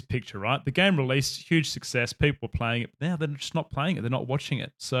telling this picture, right? The game released, huge success. People were playing it. But now they're just not playing it. They're not watching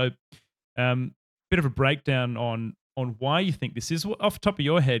it. So, bit of a breakdown on why you think this is. Off the top of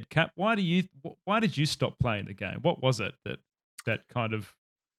your head, Cap, why did you stop playing the game? What was it that kind of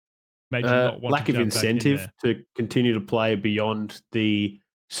made you not want to Lack of jump back in incentive there? to continue to play beyond the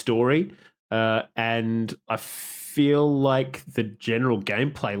story. And I feel like the general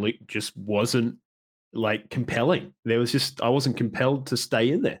gameplay loop just wasn't like compelling. I wasn't compelled to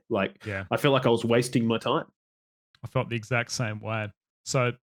stay in there. Like, Yeah. I feel like I was wasting my time. I felt the exact same way.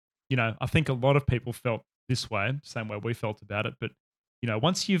 So, I think a lot of people felt this way, same way we felt about it. But,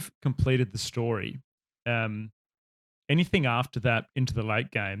 once you've completed the story, um, anything after that into the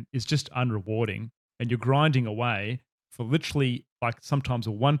late game is just unrewarding. And you're grinding away for literally like sometimes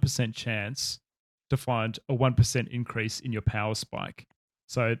a 1% chance to find a 1% increase in your power spike.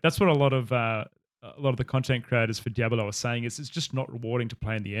 So that's what a lot of the content creators for Diablo are saying is it's just not rewarding to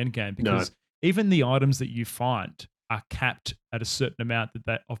play in the end game No. because even the items that you find are capped at a certain amount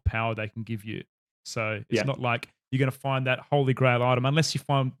of power they can give you. So it's Yeah. not like you're going to find that holy grail item unless you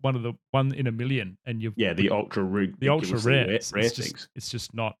find one in a million and you've Yeah. The ultra the ultra ridiculously rare. rare, It's, rare it's just things.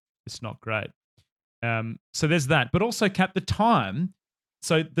 it's not great. So there's that, but also Cap the time.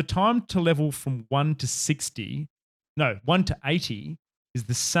 So the time to level from 1 to 80 is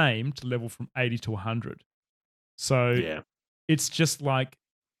the same to level from 80 to 100. So Yeah. it's just like,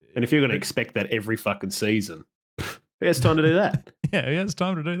 And if you're going to expect that every fucking season, who has time to do that? yeah, it's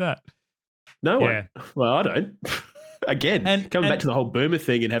time to do that. No Yeah. one. Well, I don't. Again, coming back And to the whole boomer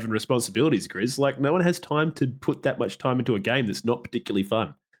thing and having responsibilities, Grizz, like no one has time to put that much time into a game that's not particularly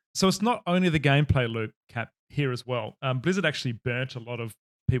fun. so it's not only the gameplay loop, Cap, here as well. Blizzard actually burnt a lot of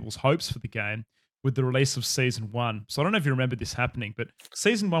people's hopes for the game with the release of Season 1. So I don't know if you remember this happening, but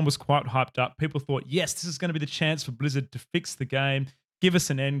Season 1 was quite hyped up. People thought, yes, this is going to be the chance for Blizzard to fix the game, give us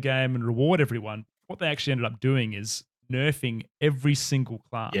an end game, and reward everyone. What they actually ended up doing is nerfing every single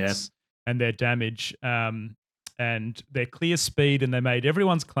Yeah. class and their damage and their clear speed, and they made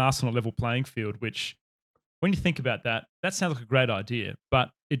everyone's class on a level playing field, which when you think about that, that sounds like a great idea,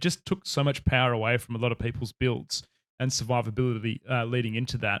 but it just took so much power away from a lot of people's builds and survivability leading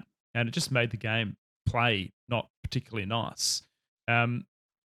into that, and it just made the game play not particularly nice. Um,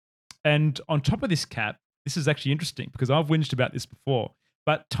 and on top of this, Cap, this is actually interesting because I've whinged about this before,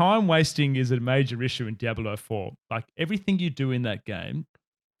 but time wasting is a major issue in Diablo 4. Like everything you do in that game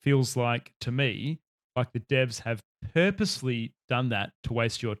feels like, to me, like the devs have purposely done that to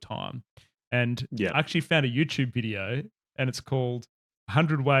waste your time. And Yeah. I actually found a YouTube video and it's called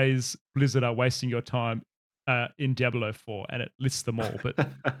 100 Ways Blizzard Are Wasting Your Time in Diablo 4, and it lists them all.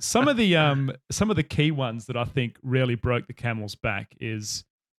 But some of the key ones that I think really broke the camel's back is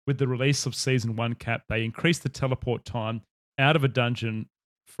with the release of Season 1 Cap, they increased the teleport time out of a dungeon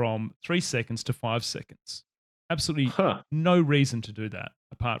from 3 seconds to 5 seconds. Absolutely Huh. no reason to do that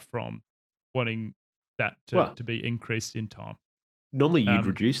apart from wanting that Well, to be increased in time. normally you'd Um,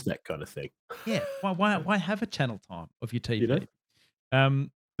 reduce that kind of thing. yeah, why have a channel time of your You know? TP?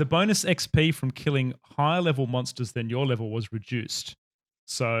 The bonus XP from killing higher level monsters than your level was reduced.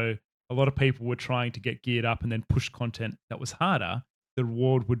 So a lot of people were trying to get geared up and then push content that was harder. The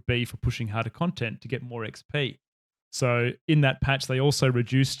reward would be for pushing harder content to get more XP. So in that patch, they also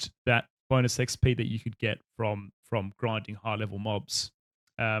reduced that bonus XP that you could get from grinding high level mobs.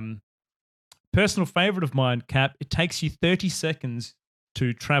 Um, personal favorite of mine, Cap, it takes you 30 seconds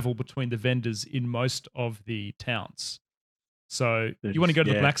to travel between the vendors in most of the towns. So you want to go to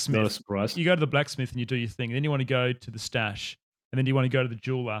the Not a blacksmith. surprise. You go to the blacksmith and you do your thing. And then you want to go to the stash. And then you want to go to the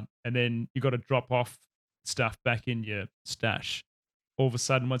jeweler. And then you got to drop off stuff back in your stash. All of a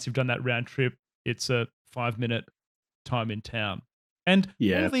sudden, once you've done that round trip, it's a 5-minute time in town. And all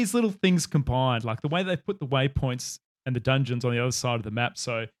Yeah, of these little things combined, like the way they put the waypoints and the dungeons on the other side of the map.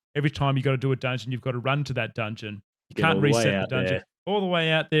 So every time you got to do a dungeon, you've got to run to that dungeon. You get can't all the way reset the out dungeon there, all the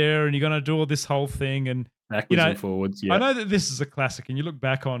way out there, and you're going to do all this whole thing. And you backwards know, and forwards. I Yeah, know that this is a classic, and you look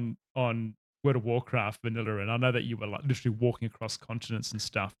back on World of Warcraft vanilla, and I know that you were like literally walking across continents and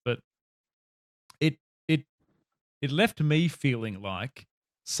stuff, but it it it left me feeling like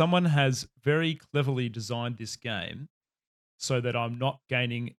someone has very cleverly designed this game so that I'm not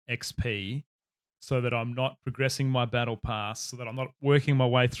gaining XP, so that I'm not progressing my battle pass, so that I'm not working my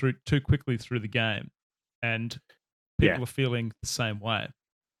way through too quickly through the game, and yeah, people are feeling the same way.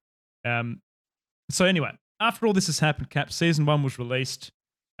 Um, so anyway, after all this has happened, Cap season 1 was released.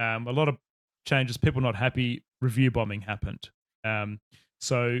 A lot of changes, people not happy. Review bombing happened. Um,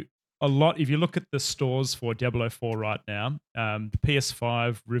 so a lot. If you look at the stores for Diablo 4 right now, the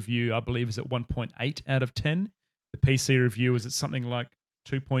PS5 review I believe is at 1.8 out of 10. The PC review is at something like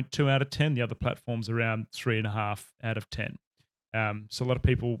 2.2 out of 10. The other platforms around 3.5 out of 10. So a lot of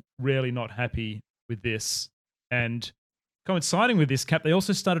people really not happy with this. And coinciding with this, Cap, they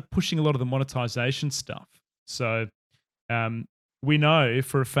also started pushing a lot of the monetization stuff. So we know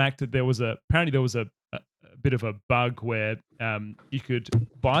for a fact that apparently there was a bit of a bug where you could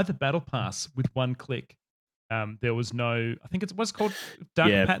buy the battle pass with one click. There was no, I think it's what's called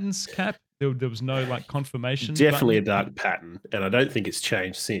dark yeah. patterns, Cap. There was no like confirmation Definitely a button. dark pattern, and I don't think it's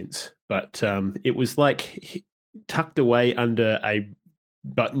changed since. But it was like tucked away under a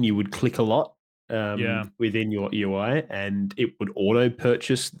button you would click a lot Yeah. within your UI, and it would auto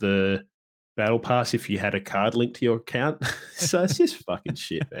purchase the battle pass if you had a card linked to your account. So it's just fucking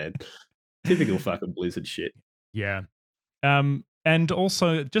shit, man. Typical fucking Blizzard shit. Yeah. And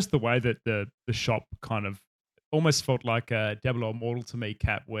also just the way that the shop kind of almost felt like a Diablo Immortal to me,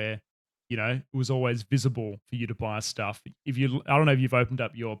 Cap, where it was always visible for you to buy stuff. I don't know if you've opened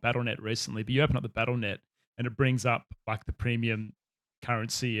up your BattleNet recently, but you open up the BattleNet and it brings up like the premium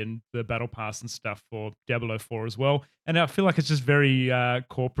currency and the battle pass and stuff for Diablo 4 as well. And I feel like it's just very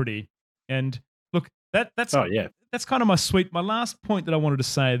corporate-y. And look, that's Oh yeah, that's kind of my last point that I wanted to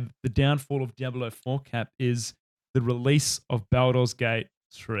say, the downfall of Diablo 4, Cap, is the release of Baldur's Gate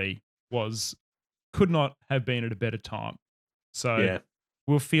 3 could not have been at a better time. So yeah,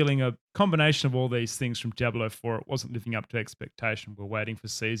 we're feeling a combination of all these things from Diablo 4. It wasn't living up to expectation. We're waiting for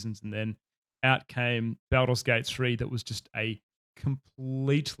seasons, and then out came Baldur's Gate 3 that was just a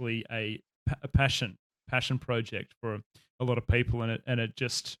completely a passion project for a lot of people, and it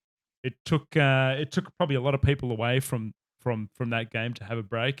took probably a lot of people away from that game to have a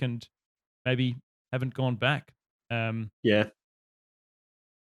break, and maybe haven't gone back. yeah.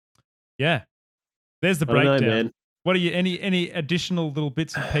 Yeah, there's the I don't know, breakdown. man. What are you any additional little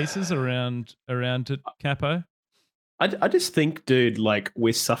bits and pieces around it, Capo? I just think, dude, like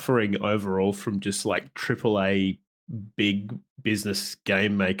we're suffering overall from just like AAA big business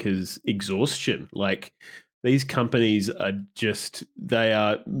game makers exhaustion. Like these companies they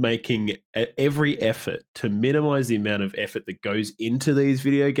are making every effort to minimize the amount of effort that goes into these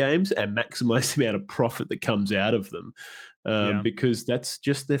video games and maximize the amount of profit that comes out of them. Yeah, Because that's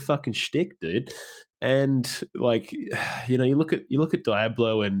just their fucking shtick, dude. And like, you look at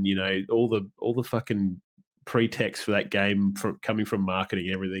Diablo and all the fucking pretext for that game coming from marketing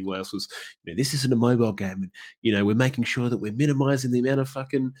and everything else was, this isn't a mobile game, and we're making sure that we're minimizing the amount of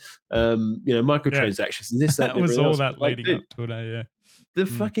fucking yeah. microtransactions and this, that, That and was everything all else. that But like, leading dude, up to it. Yeah. the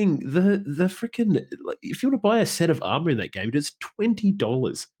Mm. fucking the freaking, like, if you want to buy a set of armor in that game, it's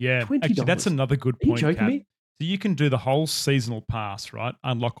 $20. Yeah, $20. actually, that's another good Are you point, joking Cap. me? So you can do the whole seasonal pass, right?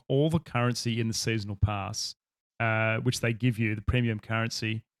 Unlock all the currency in the seasonal pass, which they give you, the premium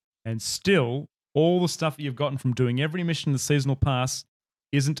currency, and still all the stuff that you've gotten from doing every mission in the seasonal pass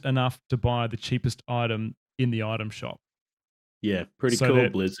isn't enough to buy the cheapest item in the item shop. Yeah, pretty So cool,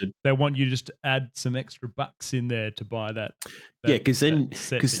 that Blizzard. they want you just to add some extra bucks in there to buy Yeah, that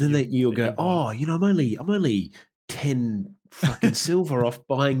set because then you'll that go, you want. oh, I'm only 10 fucking silver off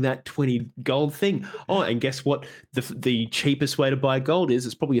buying that 20 gold thing. Oh, and guess what? The cheapest way to buy gold is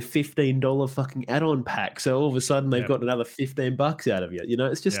it's probably a $15 fucking add-on pack. So all of a sudden they've Yeah, got another $15 out of you.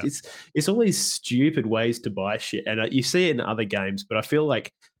 It's just yeah, it's all these stupid ways to buy shit. And you see it in other games, but I feel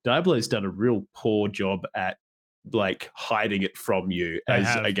like Diablo's done a real poor job at like hiding it from you They as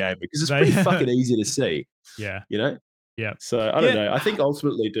a have. gamer because it's pretty They fucking easy to see, yeah. you know. Yeah. So I don't Yeah. know. I think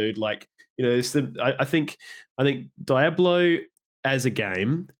ultimately, dude, like it's I think Diablo as a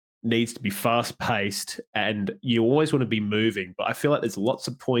game needs to be fast paced, and you always want to be moving. But I feel like there's lots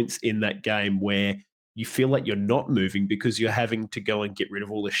of points in that game where you feel like you're not moving because you're having to go and get rid of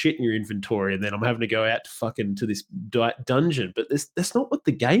all the shit in your inventory, and then I'm having to go out to fucking to this dungeon. But that's not what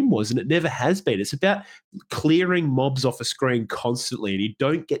the game was, and it never has been. It's about clearing mobs off a screen constantly, and you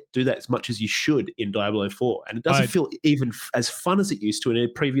don't get to do that as much as you should in Diablo 4, and it doesn't I feel even as fun as it used to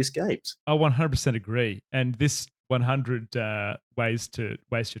in previous games. I 100% agree. And this 100 ways to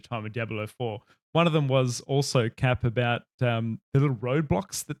waste your time in Diablo 4. One of them was also Cap about the little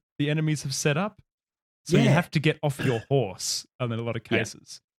roadblocks that the enemies have set up. So you Yeah, have to get off your horse in a lot of yeah,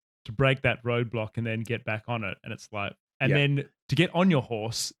 cases to break that roadblock and then get back on it. And it's like, and yeah, then to get on your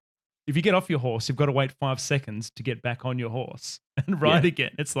horse, if you get off your horse, you've got to wait 5 seconds to get back on your horse and ride yeah,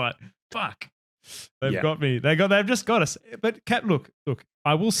 again. It's like, fuck, they've yeah. got me. They've just got us. But Cat, look,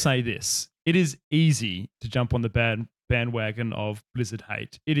 I will say this. It is easy to jump on the bandwagon of Blizzard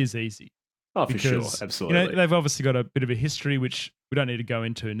hate. It is easy Oh, for sure, because, absolutely. they've obviously got a bit of a history, which we don't need to go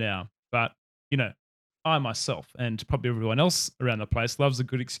into now. But, I myself and probably everyone else around the place loves a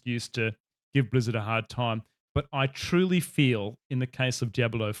good excuse to give Blizzard a hard time. But I truly feel in the case of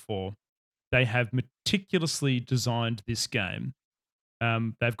Diablo 4, they have meticulously designed this game.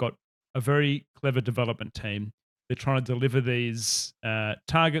 They've got a very clever development team. They're trying to deliver these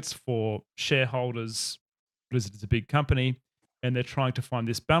targets for shareholders. Blizzard is a big company, and they're trying to find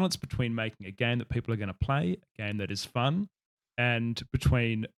this balance between making a game that people are going to play, a game that is fun, and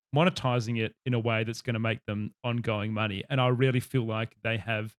between monetizing it in a way that's going to make them ongoing money. And I really feel like they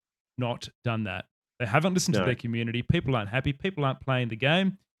have not done that. They haven't listened to No, their community. People aren't happy. People aren't playing the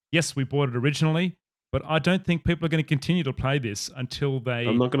game. Yes, we bought it originally, but I don't think people are going to continue to play this until I'm they.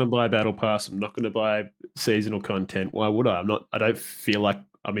 not going to buy Battle Pass. I'm not going to buy seasonal content. Why would I? I'm not. I don't feel like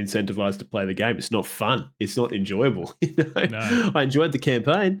I'm incentivized to play the game. It's not fun. It's not enjoyable. No. I enjoyed the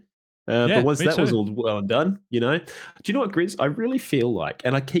campaign, but Yeah, once me that was too. all well and done, do you know what, Grizz? I really feel like,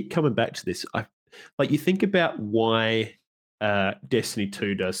 and I keep coming back to this. You think about why Destiny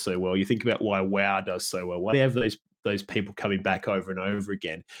 2 does so well. You think about why WoW does so well. Why they have those people coming back over and over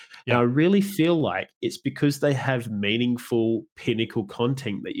again. And I Yep. really feel like it's because they have meaningful pinnacle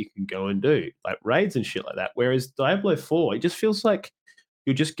content that you can go and do, like raids and shit like that. Whereas Diablo 4, it just feels like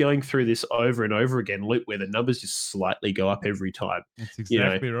you're just going through this over and over again loop where the numbers just slightly go up every time. That's You know,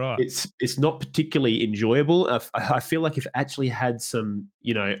 exactly right. it's not particularly enjoyable. I feel like if it actually had some,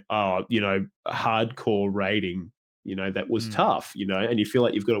 hardcore rating, that was Mm. tough, and you feel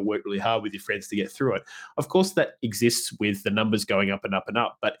like you've got to work really hard with your friends to get through it. Of course, that exists with the numbers going up and up and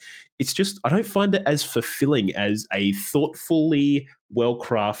up, but it's just, I don't find it as fulfilling as a thoughtfully well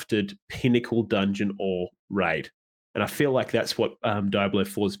crafted pinnacle dungeon or raid. And I feel like that's what Diablo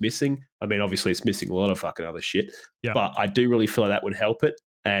 4 is missing. I mean, obviously, it's missing a lot of fucking other shit, Yeah. but I do really feel like that would help it.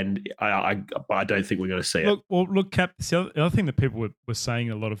 And I don't think we're going to see it. Look, Cap. The other thing that people were saying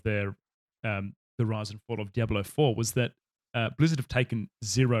a lot of their the rise and fall of Diablo 4 was that Blizzard have taken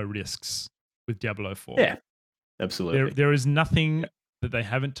zero risks with Diablo 4. Yeah, absolutely. There is nothing that they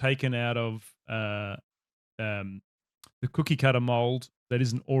haven't taken out of the cookie cutter mold that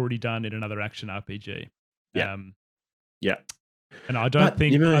isn't already done in another action RPG. Yeah, yeah. And I But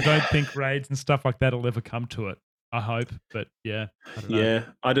don't think raids and stuff like that will ever come to it. I hope, but yeah, I don't know. yeah,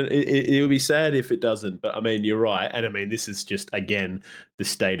 I don't. It would be sad if it doesn't. But I mean, you're right, and I mean, this is just again the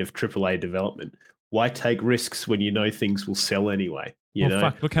state of AAA development. Why take risks when you know things will sell anyway? Well,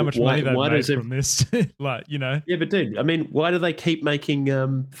 fuck! Look how much money they've made from this. Yeah, but dude, I mean, why do they keep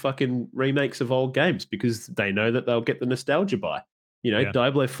making fucking remakes of old games? Because they know that they'll get the nostalgia buy. Yeah.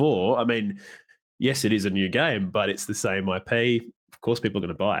 Diablo 4. I mean, yes, it is a new game, but it's the same IP. Of course, people are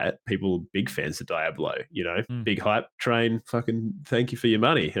going to buy it. People, big fans of Diablo, Mm. big hype train. Fucking thank you for your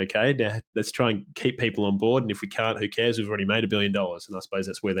money. Okay, now let's try and keep people on board. And if we can't, who cares? We've already made $1 billion, and I suppose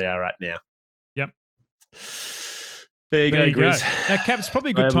that's where they are at now. Yep. There you go, Grizz. Now, Cap, it's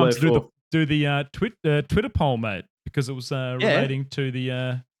probably a good time to do the Twitter poll, mate, because it was relating to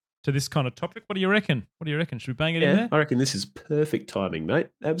the to this kind of topic. What do you reckon? Should we bang it in there? I reckon this is perfect timing, mate.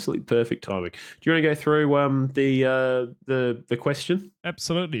 Absolutely perfect timing. Do you want to go through the question?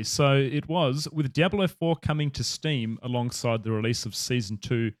 Absolutely. So it was, with Diablo 4 coming to Steam alongside the release of Season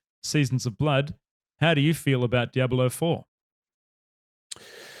 2, Seasons of Blood, how do you feel about Diablo 4?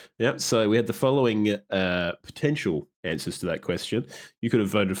 Yeah, so we had the following potential answers to that question. You could have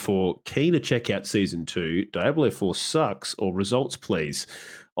voted for keen to check out season 2, Diablo 4 sucks, or results please.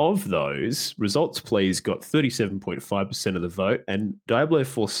 Of those, results please got 37.5% of the vote, and Diablo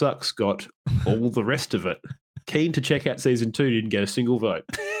 4 sucks got all the rest of it. Keen to check out season 2 didn't get a single vote,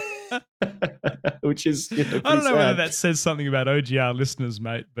 which is I pretty don't know whether sad. that says something about OGR listeners,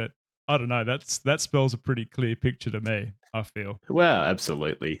 mate, but I don't know. That spells a pretty clear picture to me, I feel. Well,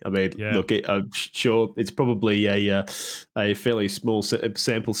 absolutely. I mean, Yeah. look, I'm sure it's probably a fairly small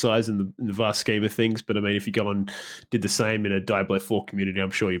sample size in the vast scheme of things. But I mean, if you go and did the same in a Diablo 4 community,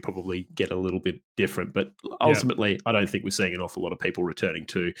 I'm sure you probably get a little bit different. But Yeah. ultimately, I don't think we're seeing an awful lot of people returning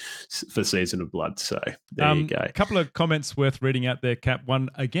for Season of Blood. So there you go. Couple of comments worth reading out there, Cap. One,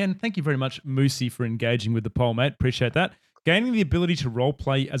 again, thank you very much, Moosey, for engaging with the poll, mate. Appreciate that. Gaining the ability to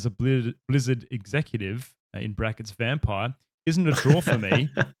roleplay as a Blizzard executive, in brackets vampire, isn't a draw for me.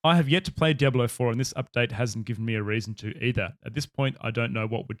 I have yet to play Diablo 4, and this update hasn't given me a reason to either. At this point, I don't know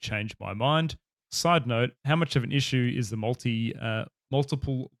what would change my mind. Side note, how much of an issue is the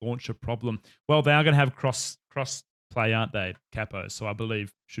multiple launcher problem? Well, they are going to have cross play, aren't they, Capo? So I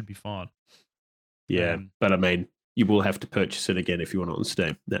believe should be fine. Yeah, but I mean, you will have to purchase it again if you want it on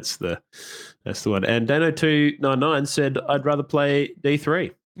Steam. That's the one. And Dano299 said, I'd rather play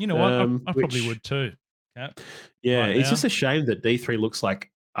D3. You know what? I probably would too. Cap. Yeah, Right it's now. just a shame that D3 looks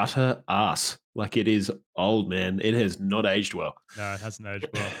like utter ass. Like it is old, man. It has not aged well. No, it hasn't aged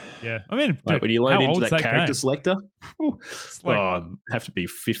well. Yeah. I mean, Like dude, when you how load into old's that that character game? selector, It's like, have to be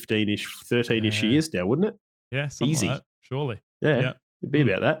 15-ish, 13-ish yeah, years now, wouldn't it? yeah, something like Easy. that. Surely. Yeah, Yeah. it'd be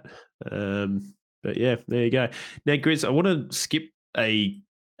about that. But yeah, there you go. Now, Grizz, I want to skip a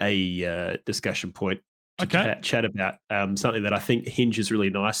discussion point to Okay. chat about something that I think hinges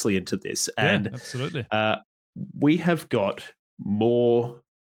really nicely into this. Yeah, And absolutely. we have got more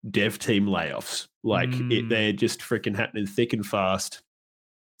dev team layoffs. They're just freaking happening thick and fast.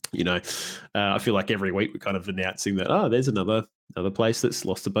 I feel like every week we're kind of announcing that, there's another place that's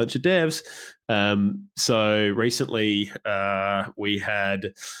lost a bunch of devs. So recently we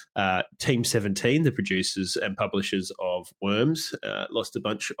had Team 17, the producers and publishers of Worms, lost a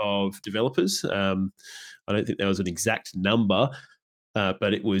bunch of developers. I don't think there was an exact number,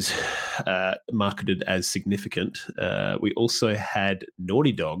 but it was marketed as significant. We also had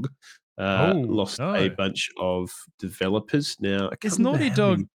Naughty Dog lost a no. bunch of developers. Now, I Is can't remember how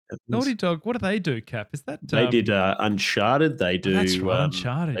many that Naughty was. Dog, what do they do, Cap? Is that They did Uncharted. oh, that's right,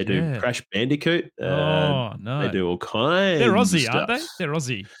 Uncharted, They do yeah. Crash Bandicoot. Oh They no. do all They're kinds of Aussie, aren't they? stuff. They're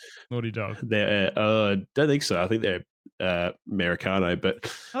Aussie. Naughty Dog. They're don't think so. I think they're Americano,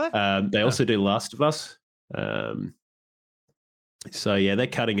 but Are they? they Oh. also do Last of Us. So yeah, they're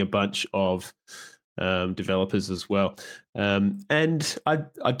cutting a bunch of developers as well, and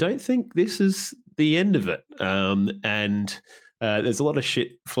I don't think this is the end of it. And there's a lot of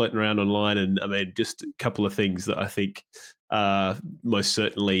shit floating around online, and I mean, just a couple of things that I think most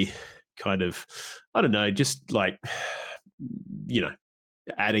certainly kind of, I don't know, just like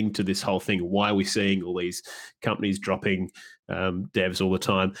adding to this whole thing. Why are we seeing all these companies dropping devs all the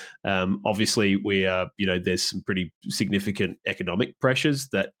time? Obviously, we are, there's some pretty significant economic pressures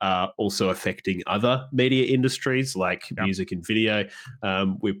that are also affecting other media industries like music and video.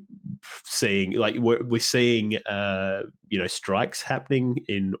 We're seeing strikes happening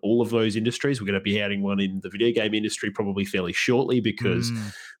in all of those industries. We're going to be having one in the video game industry probably fairly shortly because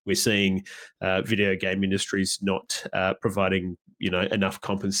we're seeing video game industries not providing enough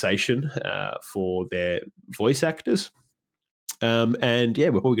compensation for their voice actors. And yeah,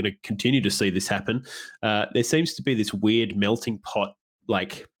 we're probably going to continue to see this happen. There seems to be this weird melting pot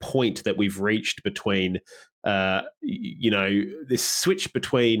point that we've reached between this switch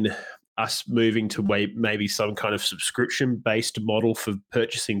between us moving to maybe some kind of subscription-based model for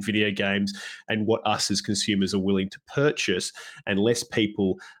purchasing video games and what us as consumers are willing to purchase, and less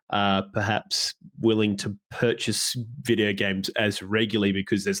people are perhaps willing to purchase video games as regularly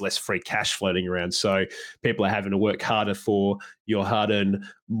because there's less free cash floating around. So people are having to work harder for your hard-earned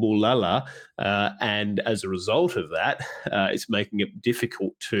mulala, and as a result of that, it's making it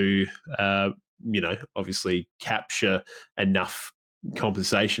difficult to obviously capture enough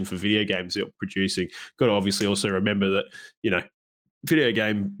compensation for video games that you're producing. Got to obviously also remember that, video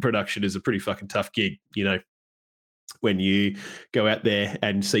game production is a pretty fucking tough gig. When you go out there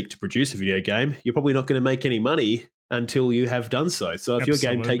and seek to produce a video game, you're probably not going to make any money until you have done so. So if your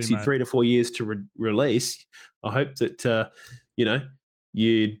game takes you 3 to 4 years to release, I hope that,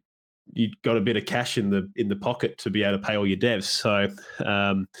 you got a bit of cash in the pocket to be able to pay all your devs. So,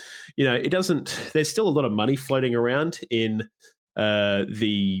 it doesn't. There's still a lot of money floating around in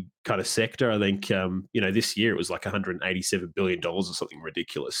the kind of sector. I think this year it was like $187 billion or something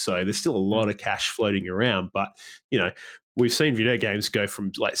ridiculous. So there's still a lot of cash floating around, but we've seen video games go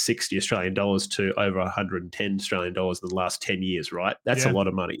from like 60 Australian dollars to over 110 Australian dollars in the last 10 years, right? That's a lot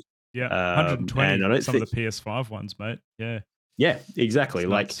of money. Yeah, And 120 I don't some think of the PS5 ones, mate. Yeah, yeah, exactly. it's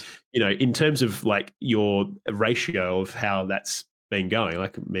Like, nuts. in terms of like your ratio of how that's been going,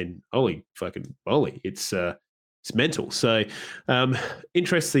 like, I mean, holy fucking moly, it's mental. So,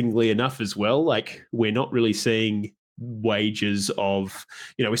 interestingly enough, as well, like we're not really seeing wages of,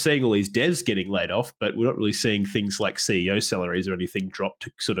 we're seeing all these devs getting laid off, but we're not really seeing things like CEO salaries or anything drop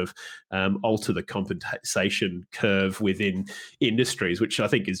to sort of alter the compensation curve within industries, which I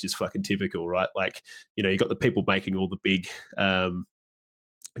think is just fucking typical, right? Like, you got the people making all the big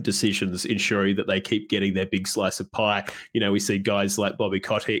decisions, ensuring that they keep getting their big slice of pie. We see guys like Bobby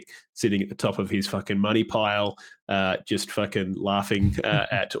Kotick sitting at the top of his fucking money pile, just fucking laughing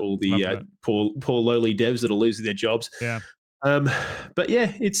at all the poor lowly devs that are losing their jobs. Yeah. But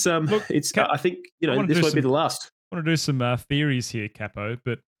yeah, it's Look, I think this won't be the last. I want to do some theories here, Capo,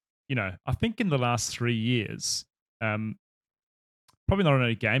 but I think in the last 3 years, probably not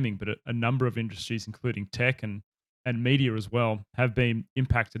only gaming, but a number of industries, including tech and media as well, have been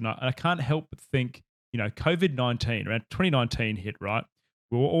impacted. And I can't help but think, COVID-19 around 2019 hit, right?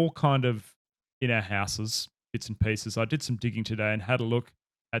 We were all kind of in our houses, bits and pieces. I did some digging today and had a look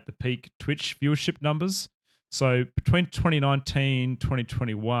at the peak Twitch viewership numbers. So between 2019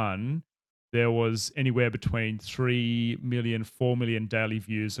 2021, there was anywhere between 3 million, 4 million daily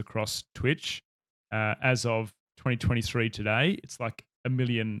views across Twitch. As of 2023 today, it's like a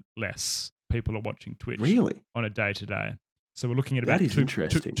million less people are watching Twitch Really? on a day to day. So we're looking at That about is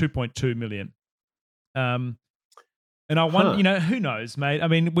interesting. 2.2 million. And I wonder, who knows, mate? I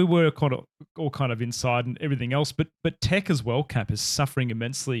mean, we were all kind of inside and everything else, but tech as well, Cap, is suffering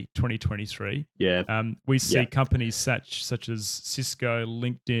immensely 2023. Yeah. We see companies such as Cisco,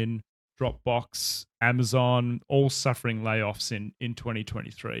 LinkedIn, Dropbox, Amazon, all suffering layoffs in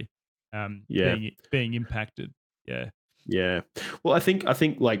 2023. Being impacted. Yeah. Yeah. Well, I think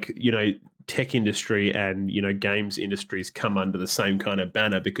like, tech industry and, games industries come under the same kind of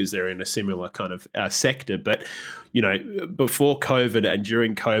banner because they're in a similar kind of sector. But, before COVID and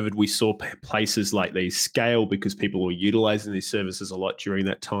during COVID, we saw places like these scale because people were utilizing these services a lot during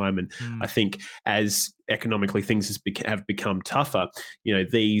that time. And I think as economically things have become tougher,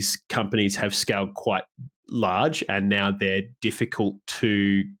 these companies have scaled quite large, and now they're difficult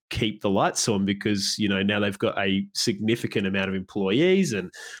to keep the lights on because now they've got a significant amount of employees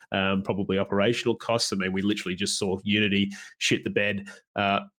and probably operational costs. I mean, we literally just saw Unity shit the bed.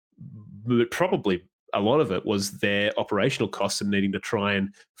 But probably a lot of it was their operational costs and needing to try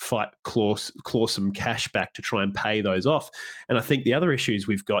and claw some cash back to try and pay those off. And I think the other issues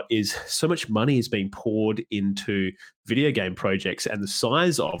we've got is so much money is being poured into video game projects, and the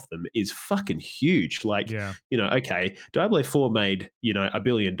size of them is fucking huge. Like, okay, Diablo 4 made, $1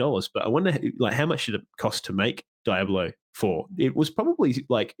 billion, but I wonder like how much did it cost to make Diablo 4? It was probably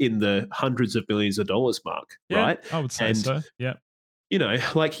like in the hundreds of millions of dollars mark, right? I would say so. Yeah.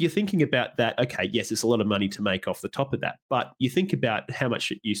 Like you're thinking about that. Okay, yes, it's a lot of money to make off the top of that, but you think about how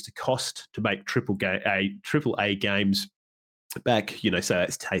much it used to cost to make triple A games back,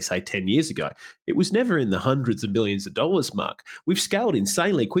 say 10 years ago. It was never in the hundreds of millions of dollars mark. We've scaled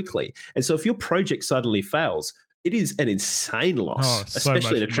insanely quickly, and so if your project suddenly fails, it is an insane loss,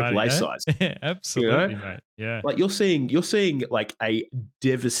 especially at a AAA size. Yeah, absolutely, mate. Yeah. Like you're seeing like a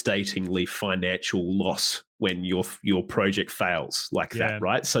devastatingly financial loss when your project fails like that,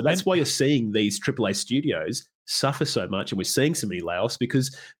 right? So that's why you're seeing these AAA studios suffer so much, and we're seeing so many layoffs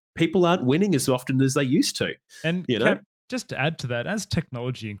because people aren't winning as often as they used to. And just to add to that, as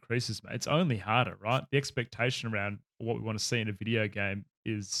technology increases, mate, it's only harder, right? The expectation around what we want to see in a video game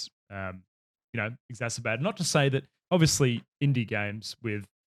is exacerbated. Not to say that obviously indie games with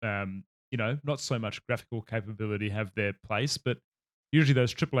not so much graphical capability have their place, but usually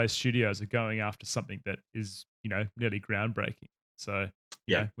those AAA studios are going after something that is nearly groundbreaking. So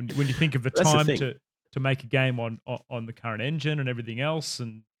when you think of the time to make a game on the current engine and everything else,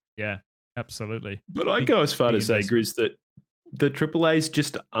 and absolutely. But I go as far to say, Grizz, that the AAAs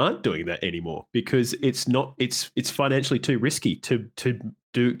just aren't doing that anymore because it's financially too risky to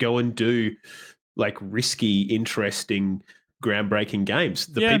go and do like risky, interesting, groundbreaking games.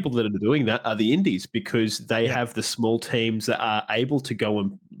 The people that are doing that are the indies because they have the small teams that are able to go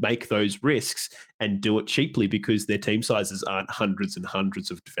and make those risks and do it cheaply because their team sizes aren't hundreds and hundreds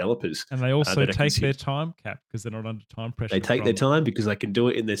of developers. And they also that take their time, Cap, because they're not under time pressure. They take their time because they can do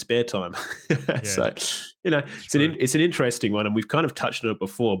it in their spare time. So, it's an interesting one, and we've kind of touched on it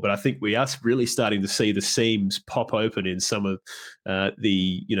before, but I think we are really starting to see the seams pop open in some of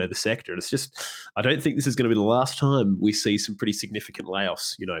the sector. And it's just, I don't think this is going to be the last time we see some pretty significant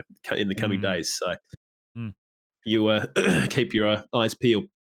layoffs, in the coming days. So you keep your eyes peeled.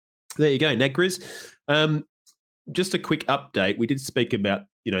 There you go, Negriz. Just a quick update. We did speak about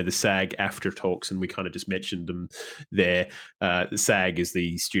the SAG AFTRA talks, and we kind of just mentioned them there. The SAG is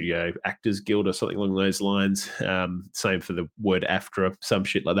the Studio Actors Guild or something along those lines. Same for the word AFTRA, some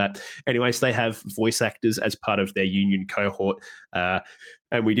shit like that. Anyways, they have voice actors as part of their union cohort.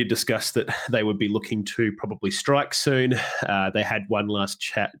 And we did discuss that they would be looking to probably strike soon. They had one last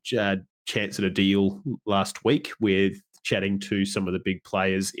chance at a deal last week with chatting to some of the big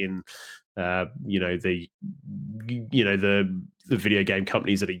players in the video game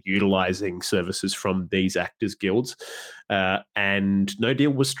companies that are utilizing services from these actors guilds, and no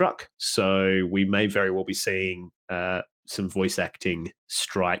deal was struck. So we may very well be seeing some voice acting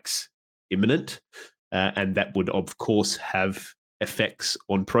strikes imminent, and that would of course have effects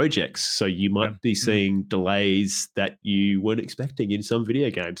on projects. So you might be seeing delays that you weren't expecting in some video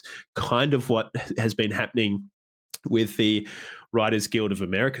games, kind of what has been happening with the Writers Guild of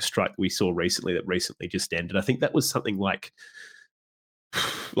America strike we saw recently that recently just ended. I think that was something like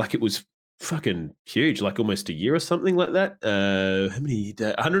it was fucking huge, like almost a year or something like that. How many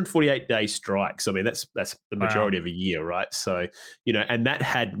days? 148-day strikes. I mean, that's the majority of a year, right? So, and that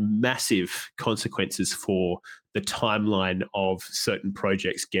had massive consequences for the timeline of certain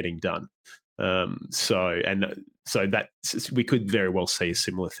projects getting done. So that we could very well see a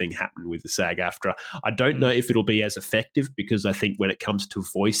similar thing happen with the SAG-AFTRA. I don't know if it'll be as effective because I think when it comes to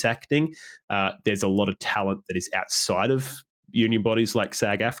voice acting, there's a lot of talent that is outside of union bodies like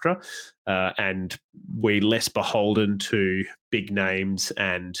SAG-AFTRA, and we're less beholden to big names,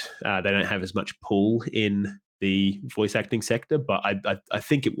 and they don't have as much pull in the voice acting sector. But I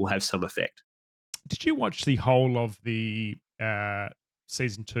think it will have some effect. Did you watch the whole of the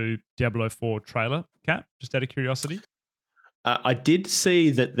Season 2 Diablo 4 trailer, Kat, just out of curiosity? I did see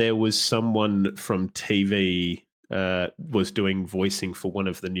that there was someone from TV was doing voicing for one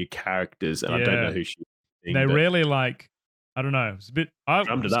of the new characters, and I don't know who she was. They really I don't know. It's a bit. I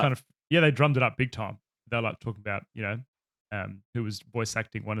drummed was it up. kind of they drummed it up big time. They're like talking about who was voice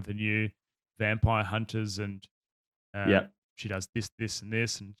acting one of the new vampire hunters, and she does this, and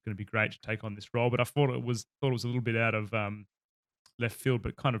this, and it's going to be great to take on this role. But I thought it was a little bit out of left field,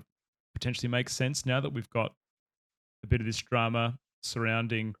 but kind of potentially makes sense now that we've got a bit of this drama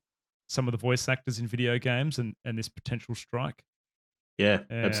surrounding some of the voice actors in video games and this potential strike. Yeah,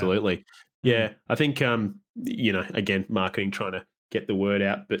 absolutely. Yeah, I think again, marketing trying to get the word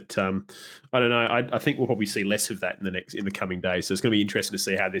out, but I don't know. I think we'll probably see less of that in the coming days. So it's going to be interesting to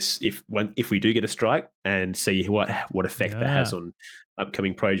see how this, if we do get a strike, and see what effect that has on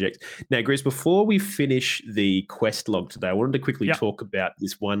upcoming projects. Now, Grizz, before we finish the quest log today, I wanted to quickly talk about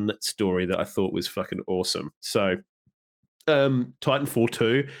this one story that I thought was fucking awesome. So, Titanfall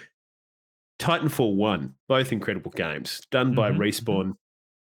 2, Titanfall 1, both incredible games done by Respawn.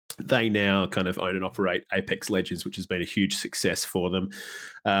 They now kind of own and operate Apex Legends, which has been a huge success for them,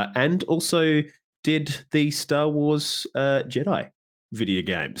 and also did the Star Wars Jedi video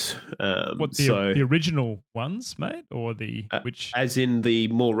games. The original ones, mate, or the which? As in the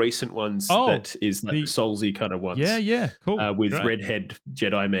more recent ones, that is like the Soulsy kind of ones. Yeah, cool. With redhead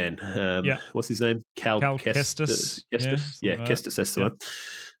Jedi man. What's his name? Cal Kestis. Kestis, that's the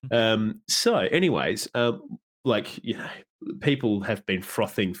one. So, anyways, people have been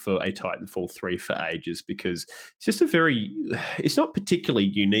frothing for a Titanfall 3 for ages because it's just it's not particularly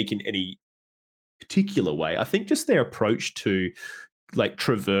unique in any particular way. I think just their approach to like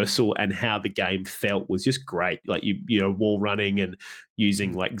traversal and how the game felt was just great. Like wall running and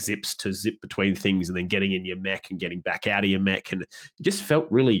using like zips to zip between things and then getting in your mech and getting back out of your mech, and it just felt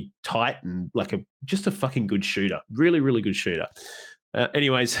really tight and like just a fucking good shooter. Really, really good shooter.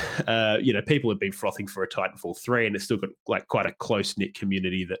 Anyways, people have been frothing for a Titanfall 3, and it's still got like quite a close knit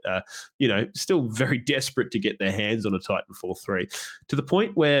community that still very desperate to get their hands on a Titanfall 3, to the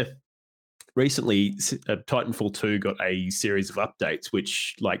point where recently Titanfall 2 got a series of updates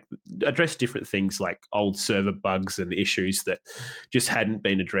which like address different things like old server bugs and issues that just hadn't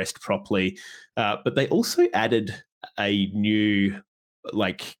been addressed properly. But they also added a new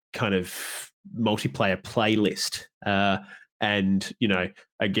like kind of multiplayer playlist. And,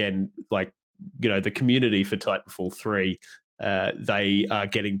 again, like, the community for Titanfall 3 they are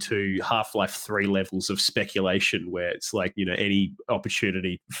getting to Half-Life 3 levels of speculation, where it's like, any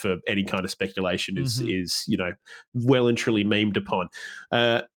opportunity for any kind of speculation is well and truly memed upon.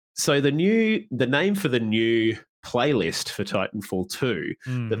 So the name for the new playlist for Titanfall 2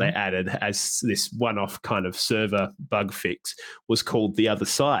 that they added as this one-off kind of server bug fix was called The Other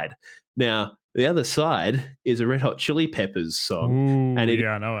Side. Now, The Other Side is a Red Hot Chili Peppers song, Ooh, and it is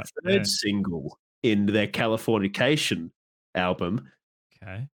I know it. the third single in their Californication album.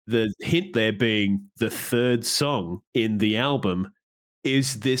 Okay. The hint there being the third song in the album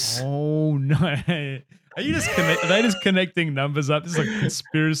is this. Oh no! Are you are they just connecting numbers up? This is like a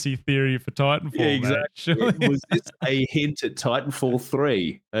conspiracy theory for Titanfall, Yeah, exactly. Was this a hint at Titanfall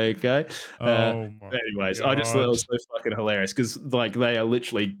 3? Okay. Oh my Anyways, God. I just thought it was so fucking hilarious because, like, they are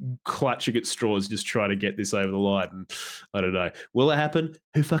literally clutching at straws just trying to get this over the line. And I don't know. Will it happen?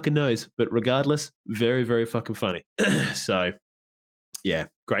 Who fucking knows? But regardless, very, very fucking funny. So, yeah,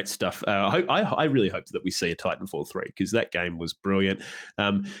 great stuff. I really hope that we see a Titanfall 3 because that game was brilliant.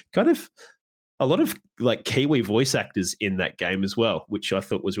 Kind of a lot of like Kiwi voice actors in that game as well, which I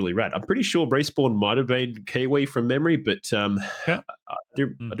thought was really rad. I'm pretty sure Respawn might have been Kiwi from memory, but Yeah. I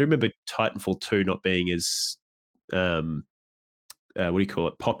do remember Titanfall 2 not being as what do you call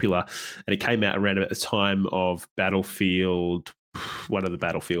it, popular, and it came out around about the time of Battlefield, one of the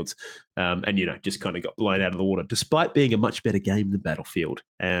Battlefields, and just kind of got blown out of the water, despite being a much better game than Battlefield.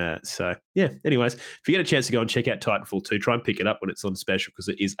 So yeah. Anyways, if you get a chance to go and check out Titanfall 2, try and pick it up when it's on special because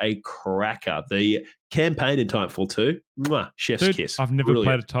it is a cracker. The campaign in Titanfall 2, chef's kiss. I've never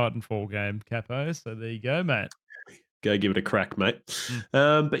Brilliant. played a Titanfall game, Capo. So there you go, mate. Go give it a crack, mate.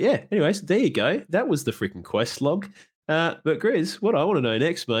 But yeah, anyways, there you go. That was the freaking quest log. But Grizz, what I want to know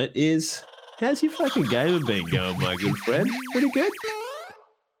next, mate, is how's your fucking gaming been going, my good friend? Pretty good?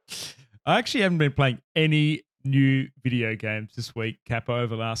 I actually haven't been playing any new video games this week, Capo,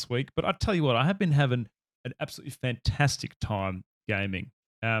 over last week. But I tell you what, I have been having an absolutely fantastic time gaming.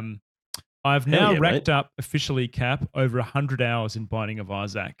 I've now racked up officially, Cap, over 100 hours in Binding of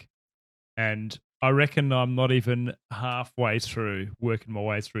Isaac. And I reckon I'm not even halfway through working my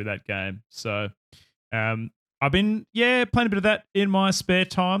way through that game. So I've been, playing a bit of that in my spare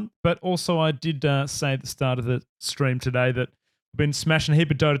time. But also I did say at the start of the stream today that I've been smashing a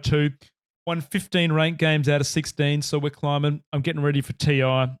heap of Dota 2. Won 15 ranked games out of 16, so we're climbing. I'm getting ready for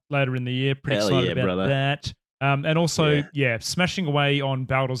TI later in the year. Pretty excited about that. And also, smashing away on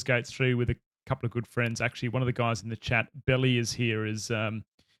Baldur's Gate 3 with a couple of good friends. Actually, one of the guys in the chat, Belly, is here, is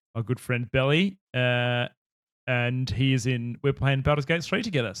my good friend Belly. And we're playing Baldur's Gate 3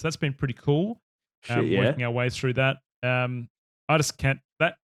 together. So that's been pretty cool. Working our way through that. I just can't,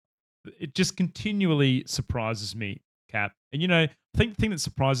 it just continually surprises me, Cap. And, I think the thing that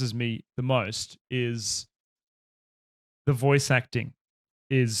surprises me the most is the voice acting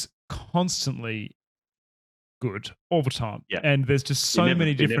is constantly good all the time. Yeah. And there's just so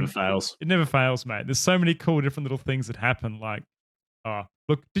many different... It never fails. It never fails, mate. There's so many cool different little things that happen. Like,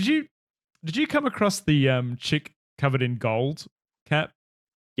 look, did you come across the chick covered in gold, Cap?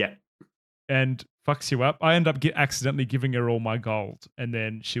 Yeah. And fucks you up. I end up accidentally giving her all my gold, and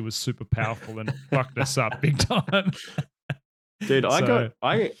then she was super powerful and fucked us up big time. Dude,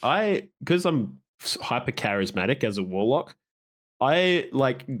 because I'm hyper charismatic as a warlock, I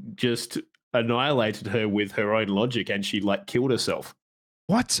just annihilated her with her own logic, and she killed herself.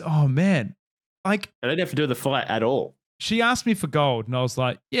 What? Oh man! I didn't have to do the fight at all. She asked me for gold, and I was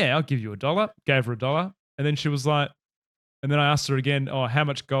like, "Yeah, I'll give you $1." Gave her $1, and then she was like, and then I asked her again, "Oh, how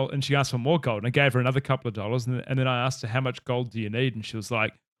much gold?" And she asked for more gold, and I gave her another couple of dollars, and then I asked her, "How much gold do you need?" And she was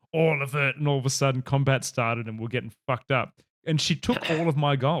like, "All of it." And all of a sudden, combat started, and we're getting fucked up. And she took all of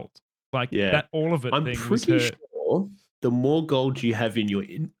my gold, that all of it. I'm pretty sure the more gold you have in your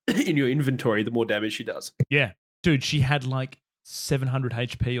inventory, the more damage she does. Yeah, dude, she had 700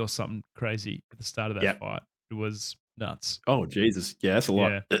 HP or something crazy at the start of that fight. It was nuts. Oh Jesus, yeah, that's a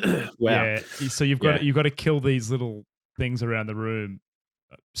lot. Wow. Yeah. So you've got to kill these little things around the room.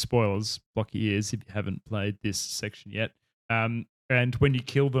 Spoilers, block your ears if you haven't played this section yet. And when you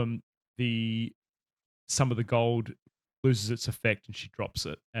kill them, some of the gold loses its effect and she drops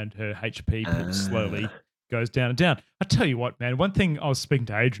it, and her HP pool slowly goes down and down. I tell you what, man, one thing, I was speaking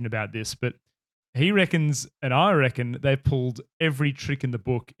to Adrian about this, but he reckons, and I reckon, they pulled every trick in the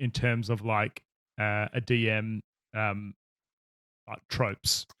book in terms of a DM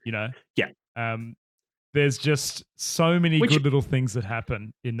tropes, Yeah. There's just so many good little things that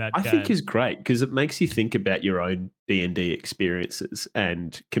happen in that game. I think is great because it makes you think about your own D&D experiences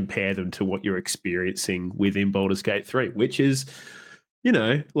and compare them to what you're experiencing within Baldur's Gate 3, which is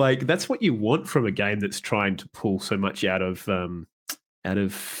like that's what you want from a game that's trying to pull so much out of a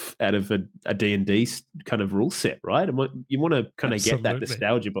D&D kind of rule set, right? And you want to kind of get that Absolutely.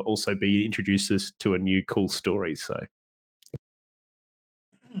 nostalgia, but also be introduced us to a new cool story. So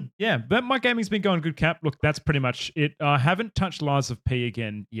Yeah, but my gaming's been going good, Cap. Look, that's pretty much it. I haven't touched Lies of P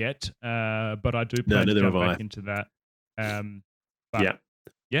again yet, but I do no, plan to neither have jump I. back into that. But Yeah,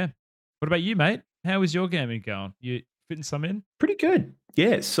 yeah. What about you, mate? How is your gaming going? You fitting some in? pretty good.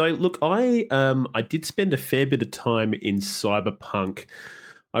 Yeah. So look, I did spend a fair bit of time in Cyberpunk.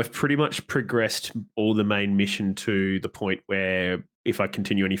 I've pretty much progressed all the main mission to the point where if I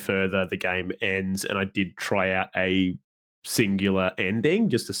continue any further, the game ends. And I did try out a singular ending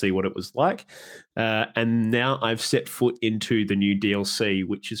just to see what it was like. And now I've set foot into the new DLC,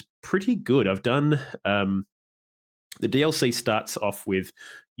 which is pretty good. I've done the DLC starts off with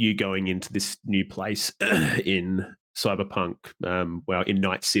you going into this new place in Cyberpunk, in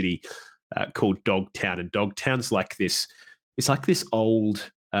Night City, called Dogtown, and Dogtown's like this. It's like this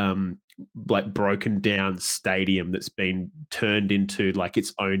old, like broken down stadium that's been turned into like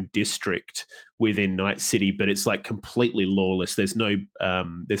its own district within Night City, but it's like completely lawless. There's no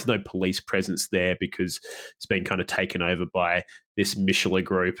police presence there because it's been kind of taken over by this Michelin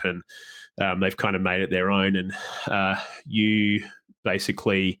group, and they've kind of made it their own. And you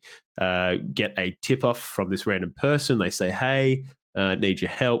basically get a tip off from this random person. They say, "Hey, need your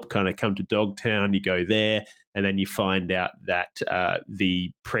help, kind of come to Dogtown." You go there, and then you find out that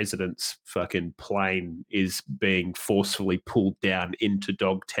the president's fucking plane is being forcefully pulled down into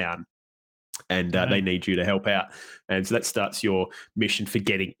Dogtown, and they need you to help out. And so that starts your mission for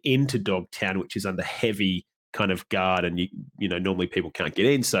getting into Dogtown, which is under heavy kind of guard, and normally people can't get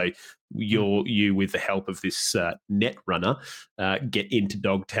in. So you with the help of this net runner get into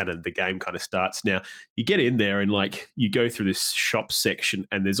Dogtown, and the game kind of starts. Now you get in there and like you go through this shop section,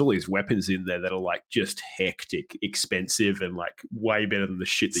 and there's all these weapons in there that are like just hectic, expensive, and like way better than the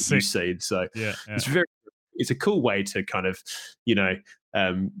shit that you see. So yeah. it's a cool way to kind of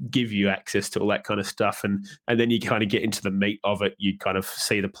give you access to all that kind of stuff, and then you kind of get into the meat of it. You kind of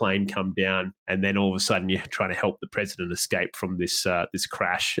see the plane come down, and then all of a sudden you're trying to help the president escape from this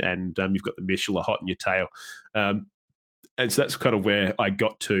crash, and you've got the Michelin hot in your tail, and so that's kind of where I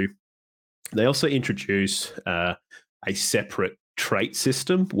got to. They also introduce a separate trait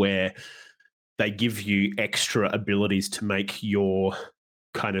system where they give you extra abilities to make your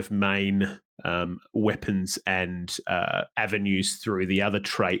kind of main weapons and avenues through the other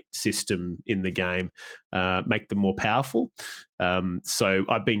trait system in the game, make them more powerful. So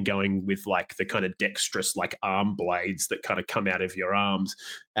I've been going with like the kind of dexterous like arm blades that kind of come out of your arms,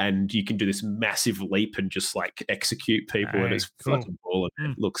 and you can do this massive leap and just like execute people, and it's fucking cool.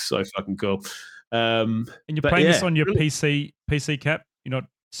 It looks so fucking cool. And you're playing this on your PC Cap? You're not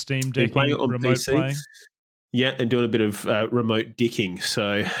Steam Decking remote PC. playing? Yeah, and doing a bit of remote dicking.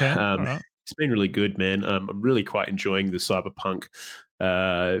 So it's been really good, man. I'm really quite enjoying the Cyberpunk.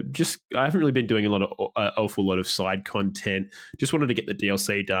 I haven't really been doing awful lot of side content. Just wanted to get the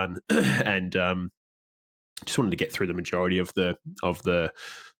DLC done, and just wanted to get through the majority of the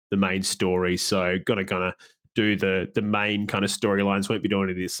main story. So gonna do the main kind of storylines. Won't be doing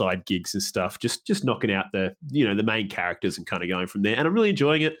any of the side gigs and stuff. Just knocking out the main characters and kind of going from there. And I'm really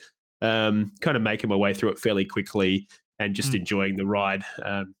enjoying it. Kind of making my way through it fairly quickly and just enjoying the ride.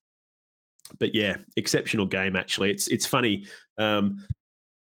 But yeah, exceptional game actually. It's funny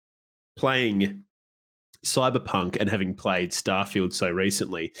playing Cyberpunk and having played Starfield so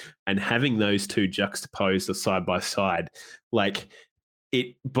recently, and having those two juxtaposed side by side. Like,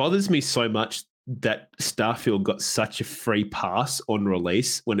 it bothers me so much that Starfield got such a free pass on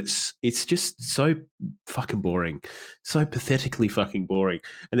release when it's just so fucking boring, so pathetically fucking boring.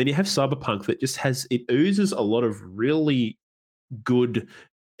 And then you have Cyberpunk that just oozes a lot of really good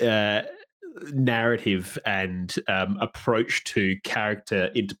narrative and approach to character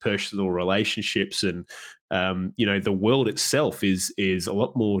interpersonal relationships, and the world itself is a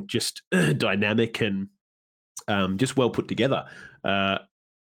lot more just dynamic and just well put together.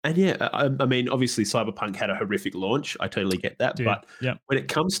 And yeah, I mean, obviously, Cyberpunk had a horrific launch. I totally get that. But when it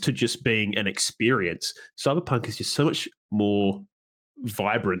comes to just being an experience, Cyberpunk is just so much more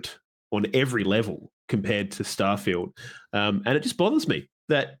vibrant on every level compared to Starfield. And it just bothers me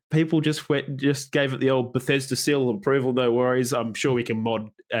that people just gave it the old Bethesda seal of approval. No worries. I'm sure we can mod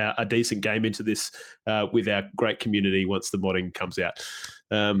a decent game into this with our great community once the modding comes out.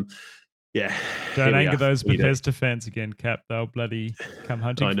 Yeah. Don't anger those Bethesda fans again, Cap. They'll bloody come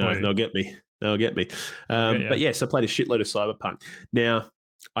hunting for you. They'll get me. But yes, I played a shitload of Cyberpunk. Now,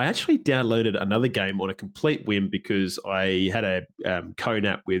 I actually downloaded another game on a complete whim because I had a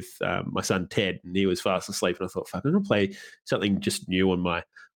co-nap with my son Ted, and he was fast asleep, and I thought, "Fuck, I'm gonna play something just new on my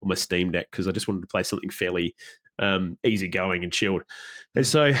Steam Deck," because I just wanted to play something fairly easygoing and chilled. And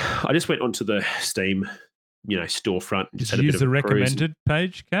so I just went onto the Steam, storefront and just Did had you a bit use of the a cruise. recommended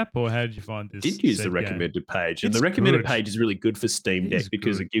page, Cap, or how did you find this? Did use the said game? recommended page, and It's the recommended good. page is really good for Steam It Deck is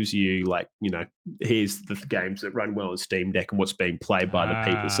because good. it gives you here's the games that run well on Steam Deck and what's being played by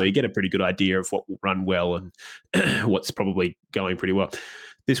the people, so you get a pretty good idea of what will run well and what's probably going pretty well.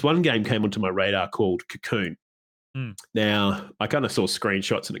 This one game came onto my radar called Cocoon. Now, I kind of saw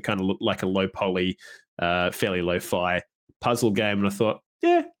screenshots and it kind of looked like a low poly, fairly lo-fi puzzle game, and I thought,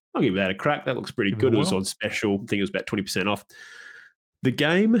 yeah, I'll give that a crack. That looks pretty good. It was on special. I think it was about 20% off. The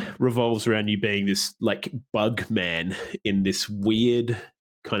game revolves around you being this like bug man in this weird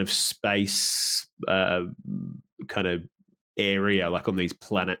kind of space kind of area, like on these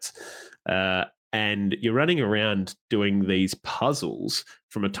planets. And you're running around doing these puzzles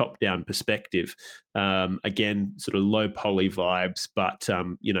from a top-down perspective. Again, sort of low poly vibes, but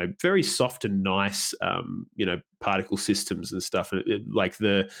very soft and nice. Particle systems and stuff. Like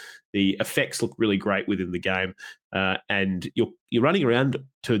the effects look really great within the game, and you're running around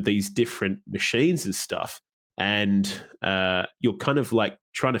to these different machines and stuff, and you're kind of like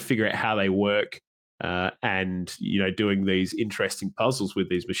trying to figure out how they work. And doing these interesting puzzles with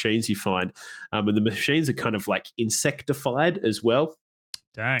these machines you find, and the machines are kind of like insectified as well.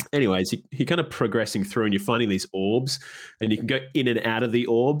 Dang. Anyways, you're kind of progressing through and you're finding these orbs, and you can go in and out of the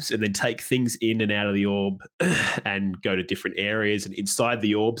orbs and then take things in and out of the orb and go to different areas. And inside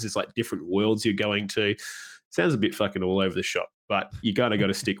the orbs, there's like different worlds you're going to. Sounds a bit fucking all over the shop, but you kind of got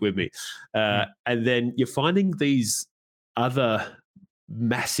to stick with me. And then you're finding these other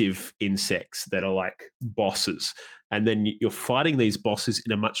massive insects that are like bosses, and then you're fighting these bosses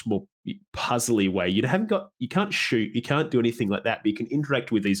in a much more puzzly way. You can't shoot, you can't do anything like that, but you can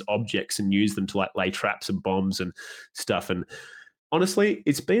interact with these objects and use them to like lay traps and bombs and stuff. And honestly,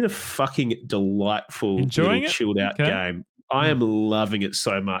 it's been a fucking delightful little chilled out game. I am loving it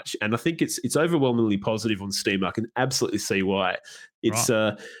so much, and I think it's overwhelmingly positive on Steam. I can absolutely see why. It's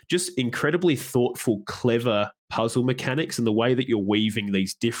just incredibly thoughtful, clever puzzle mechanics, and the way that you're weaving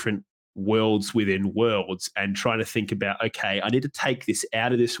these different worlds within worlds and trying to think about, okay, I need to take this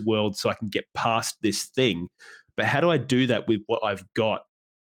out of this world so I can get past this thing, but how do I do that with what I've got?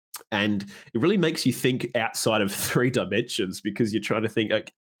 And it really makes you think outside of 3 dimensions, because you're trying to think,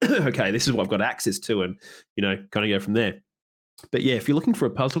 okay, this is what I've got access to, and kind of go from there. But yeah, if you're looking for a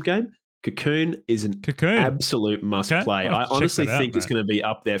puzzle game, Cocoon is an absolute must play. I honestly think it's going to be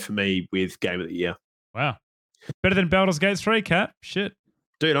up there for me with Game of the Year. Wow. Better than Baldur's Gate 3, Cap. Shit.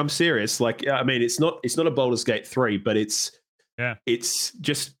 Dude, I'm serious. Like, I mean, it's not a Baldur's Gate 3, but it's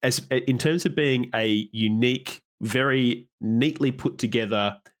just as in terms of being a unique, very neatly put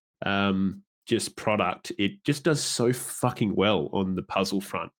together just product, it just does so fucking well on the puzzle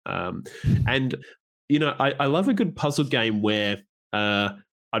front. And I love a good puzzle game where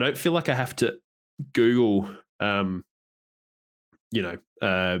I don't feel like I have to Google,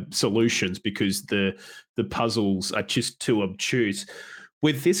 solutions, because the puzzles are just too obtuse.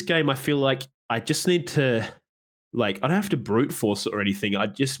 With this game, I feel like I just need to, I don't have to brute force it or anything.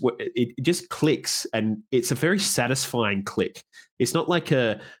 It just clicks, and it's a very satisfying click. It's not like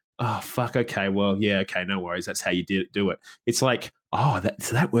oh, fuck, okay, well, yeah, okay, no worries, that's how you do it. It's like, oh,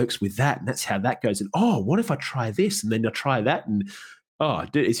 that works with that, and that's how that goes. And oh, what if I try this, and then I try that, and oh,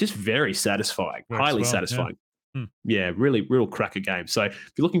 dude, it's just very satisfying, highly satisfying. Yeah, really, real cracker game. So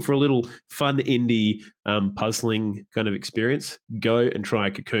if you're looking for a little fun indie puzzling kind of experience, go and try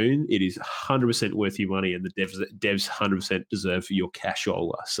Cocoon. It is 100% worth your money, and the devs 100% deserve your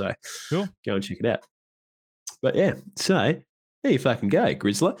cashola. So cool. Go and check it out. But yeah, so there you fucking go,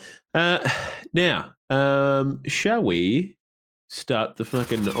 Grizzler. Now, shall we start the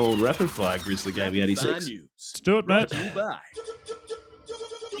fucking old rapid fire Grizzly Game 86? Let's do it, mate.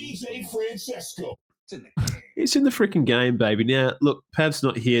 DJ Francesco. It's in the freaking game, baby. Now, look, Pav's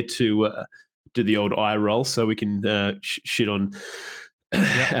not here to do the old eye roll, so we can shit on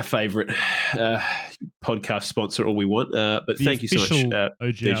our favourite podcast sponsor all we want. But thank you so much,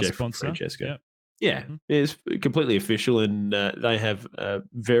 DJ Francesco. Yep. Yeah, it's completely official, and they have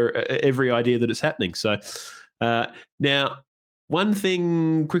every idea that it's happening. So now, one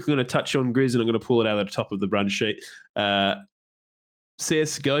thing quickly going to touch on, Grizz, and I'm going to pull it out of the top of the run sheet.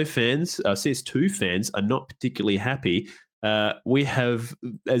 CSGO fans, CS2 fans are not particularly happy. We have,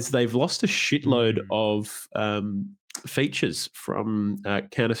 as they've lost a shitload of features from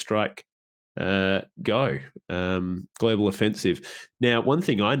Counter-Strike go. Global offensive. Now, one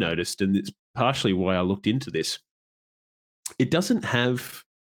thing I noticed, and it's partially why I looked into this, it doesn't have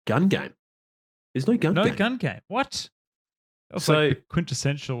gun game. There's no gun game. No gun game. What? That's So, like the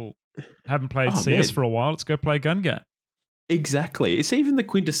quintessential. Haven't played oh, CS man. for a while. Let's go play gun game. Exactly. It's even the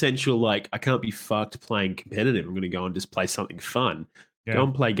quintessential, like, I can't be fucked playing competitive. I'm going to go and just play something fun. Yeah. Go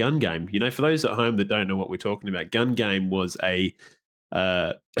and play gun game. You know, for those at home that don't know what we're talking about, gun game was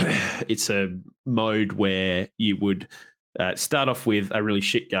it's a mode where you would start off with a really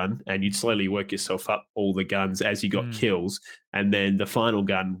shit gun and you'd slowly work yourself up all the guns as you got kills. And then the final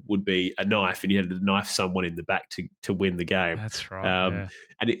gun would be a knife and you had to knife someone in the back to win the game. That's right. Yeah.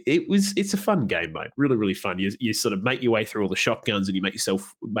 And it's a fun game mode, really, really fun. You sort of make your way through all the shotguns and you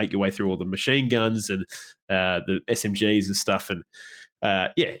make your way through all the machine guns and the SMGs and stuff. And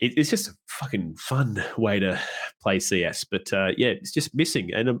it's just a fucking fun way to play CS. But it's just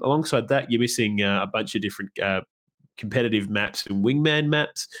missing. And alongside that, you're missing a bunch of different competitive maps and wingman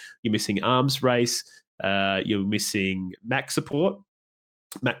maps. You're missing arms race. You're missing Mac support.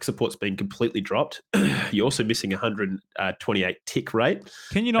 Mac support's been completely dropped. You're also missing 128 tick rate.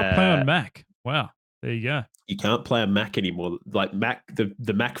 Can you not play on Mac? Wow. There you go. You can't play on Mac anymore. Like Mac,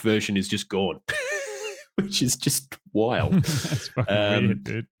 the Mac version is just gone. Which is just wild. That's fucking weird,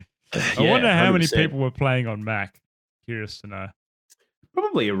 dude. I wonder how 100%. Many people were playing on Mac. Curious to know.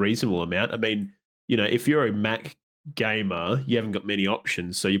 Probably a reasonable amount. I mean, if you're a Mac gamer, you haven't got many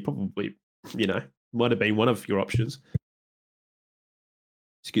options, so you probably, might have been one of your options.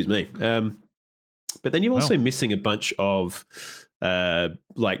 Excuse me. But then you're also missing a bunch of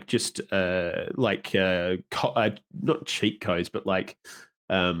not cheat codes, but like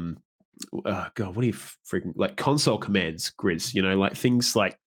God, what are you freaking like console commands, Grizz? Like things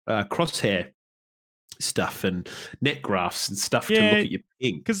like crosshair stuff and net graphs and stuff to look at your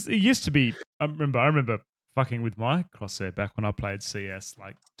ping. Because it used to be, I remember fucking with my crosshair back when I played CS,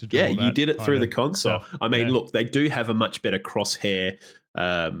 like to draw you did it through the console. Stuff. I mean, look, they do have a much better crosshair,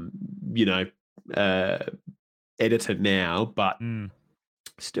 editor now, but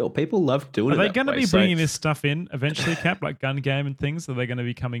still, people love doing it. Are they going to be bringing this stuff in eventually, Cap, like gun game and things? Are they going to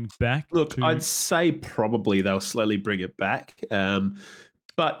be coming back? Look, I'd say probably they'll slowly bring it back.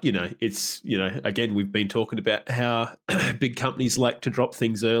 But, it's, again, we've been talking about how big companies like to drop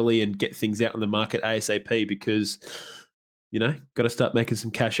things early and get things out on the market ASAP because, got to start making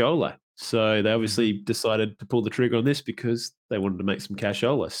some cashola. So they obviously decided to pull the trigger on this because they wanted to make some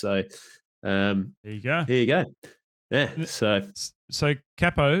cashola. So there you go. Here you go. Yeah. So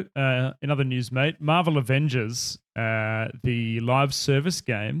Capo, in other news, mate, Marvel Avengers, the live service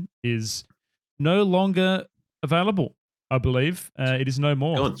game is no longer available. I believe it is no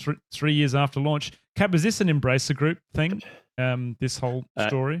more. 3 years after launch. Cap, is this an Embracer Group thing? This whole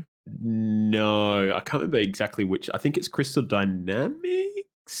story? No, I can't remember exactly which. I think it's Crystal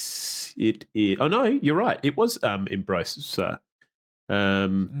Dynamics. It is. Oh no, you're right. It was Embracer.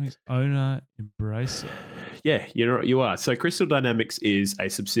 Owner Embracer. Yeah, you are. So Crystal Dynamics is a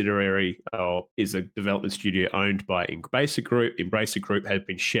subsidiary or is a development studio owned by Embracer Group. Embracer Group has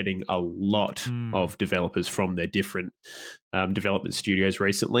been shedding a lot of developers from their different development studios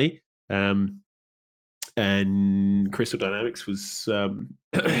recently. And Crystal Dynamics was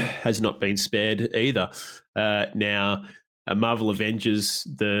has not been spared either. Now, Marvel Avengers,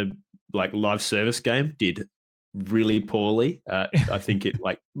 the live service game, did really poorly. I think it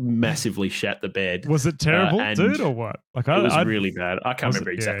massively shat the bed. Was it terrible, dude, or what? It was really bad. I can't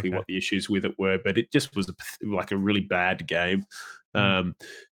remember exactly what the issues with it were, but it just was a really bad game. Now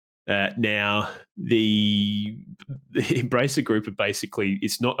the Embracer Group are basically,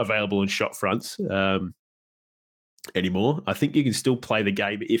 it's not available in shop fronts anymore. I think you can still play the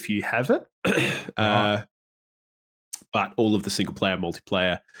game if you have it, but all of the single player,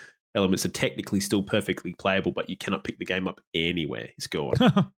 multiplayer elements are technically still perfectly playable, but you cannot pick the game up anywhere. It's gone.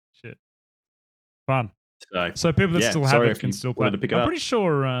 Shit. Fun. So people that still have it can still play. I'm pretty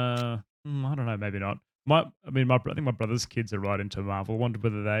sure. I don't know. Maybe not. I think my brother's kids are right into Marvel. I wonder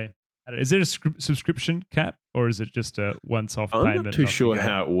whether they. Is there a subscription cap or is it just a once-off payment? I'm not too sure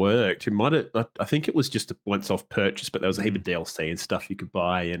how it worked. It might have, I think it was just a once-off purchase, but there was a heap of DLC and stuff you could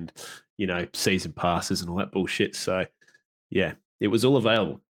buy, and season passes and all that bullshit. So yeah, it was all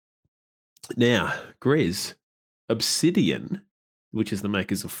available. Now, Grizz, Obsidian, which is the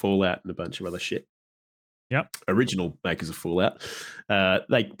makers of Fallout and a bunch of other shit. Yep. Original makers of Fallout.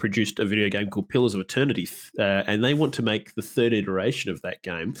 They produced a video game called Pillars of Eternity, and they want to make the third iteration of that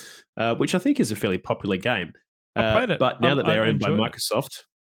game, which I think is a fairly popular game. I played it. But now that they're owned by Microsoft,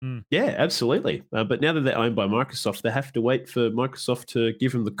 Mm. Yeah, absolutely. But now that they're owned by Microsoft, they have to wait for Microsoft to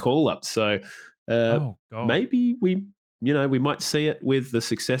give them the call up. So Oh God. maybe we might see it with the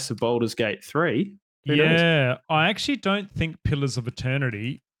success of Baldur's Gate 3. Who knows? Yeah, I actually don't think Pillars of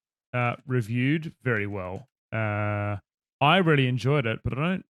Eternity reviewed very well. I really enjoyed it, but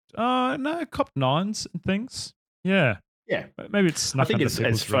I don't. No, it copped nines and things. Yeah, Yeah, maybe it I snuck think under it's as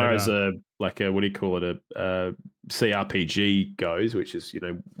people's far as radar. a what do you call it, a CRPG goes, which is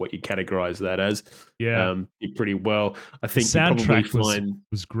what you categorize that as. Yeah, Did pretty well. I the think you probably soundtrack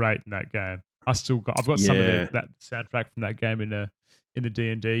was find great in that game. I've got some of yeah. that soundtrack from that game in the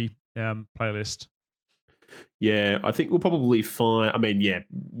D&D playlist. Yeah, I think we'll probably find. I mean, yeah,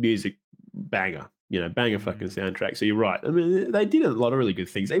 music banger, banger fucking Mm. soundtrack. So you're right. I mean, they did a lot of really good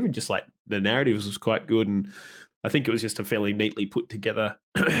things. Even just like the narratives was quite good, and I think it was just a fairly neatly put together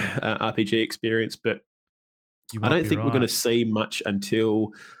RPG experience. But You I might don't be think we're going right. to see much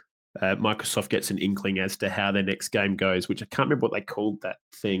until Microsoft gets an inkling as to how their next game goes. Which I can't remember what they called that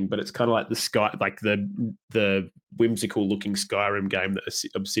thing, but it's kind of like the sky, like the whimsical looking Skyrim game that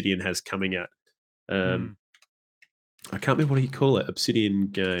Obsidian has coming out. Um, Mm. I can't remember what you call it. Obsidian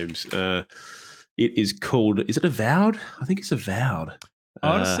Games. It is called. Is it Avowed? I think it's Avowed. I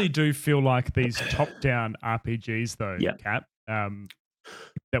honestly do feel like these top-down RPGs, though, Yeah, Cap,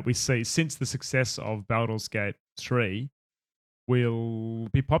 that we see since the success of Baldur's Gate 3 will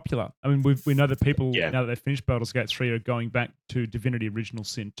be popular. I mean, we know that people, yeah. now that they've finished Baldur's Gate 3, are going back to Divinity Original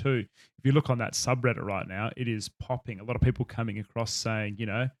Sin 2. If you look on that subreddit right now, it is popping. A lot of people coming across saying,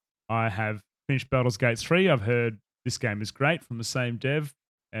 I have finished Baldur's Gate 3. I've heard this game is great from the same dev,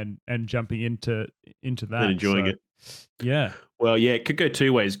 and jumping into And that. enjoying So, it. yeah. Well, yeah, it could go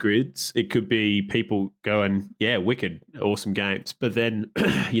two ways, Grids. It could be people going, yeah, wicked, awesome games. But then,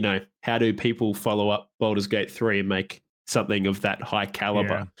 how do people follow up Baldur's Gate 3 and make something of that high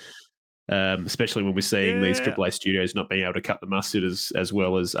caliber? Yeah. Especially when we're seeing these Yeah. AAA studios not being able to cut the mustard as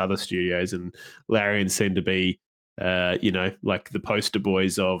well as other studios. And Larian seem to be, like the poster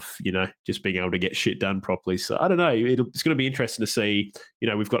boys of, just being able to get shit done properly. So I don't know. It's going to be interesting to see.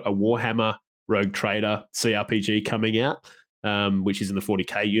 We've got a Warhammer Rogue Trader CRPG coming out, which is in the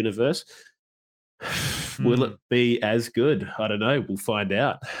 40K universe. Will it Hmm. be as good? I don't know. We'll find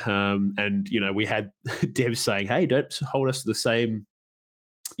out. And we had devs saying, "Hey, don't hold us to the same,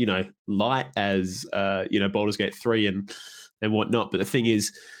 light as Baldur's Gate 3 and whatnot." But the thing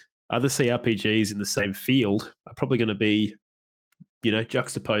is, other CRPGs in the same field are probably going to be,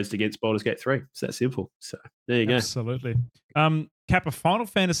 juxtaposed against Baldur's Gate 3. It's that simple. So there you go. Absolutely. Cap, a Final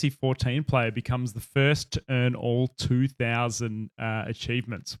Fantasy 14 player becomes the first to earn all 2,000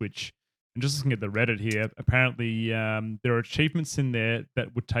 achievements, which I'm just looking at the Reddit here. Apparently, there are achievements in there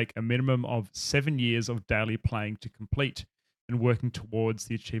that would take a minimum of 7 years of daily playing to complete and working towards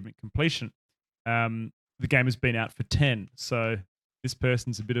the achievement completion. The game has been out for 10, so this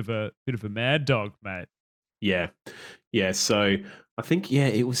person's a bit of a mad dog, mate. Yeah. Yeah. So I think, yeah,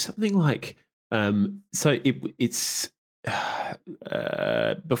 it was something like, so it's,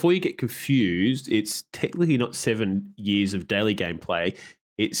 before you get confused, it's technically not 7 years of daily gameplay.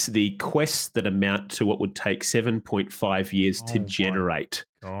 It's the quests that amount to what would take 7.5 years to Oh my generate.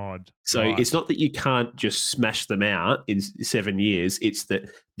 god. So it's Right. not that you can't just smash them out in 7 years. It's that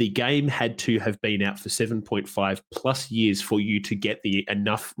the game had to have been out for 7.5 plus years for you to get the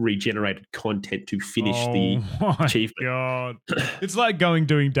enough regenerated content to finish Oh the my achievement. god! It's like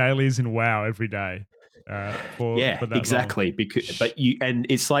doing dailies in WoW every day Yeah, for that long. exactly. Because, Sh- but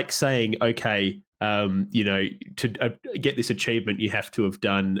it's like saying, okay, to get this achievement, you have to have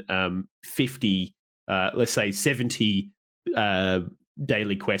done 50, let's say 70 uh,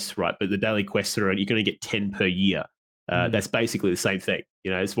 daily quests, right? But the daily quests you're going to get 10 per year. Mm, That's basically the same thing.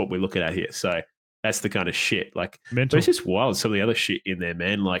 It's what we're looking at here. So that's the kind of shit. Like, but it's mental. just wild. Some of the other shit in there,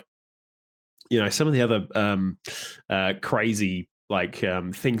 man. Like, some of the other crazy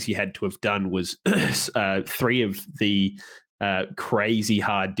things you had to have done was three of the crazy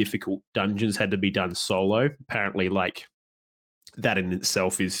hard difficult dungeons had to be done solo. Apparently, like that in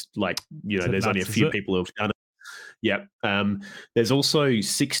itself is like Is it there's only a nuts? Is few it? people who have done it. Yep. There's also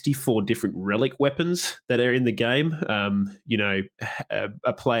 64 different relic weapons that are in the game.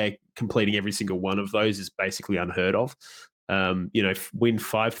 A player completing every single one of those is basically unheard of. Win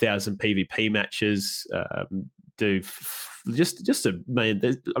 5,000 PvP matches. Do just a man.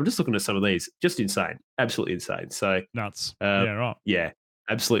 I'm just looking at some of these. Just insane. Absolutely insane. So, Nuts. uh, Yeah, right. yeah,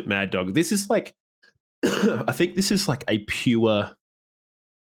 absolute mad dog. This is like, I think this is like a pure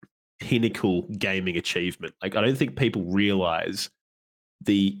pinnacle gaming achievement. Like, I don't think people realize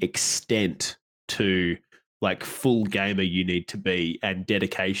the extent to like full gamer you need to be and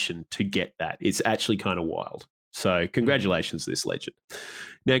dedication to get that. It's actually kind of wild. So congratulations, this legend.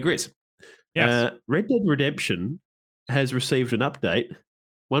 Now, Grizz, Yes. Red Dead Redemption has received an update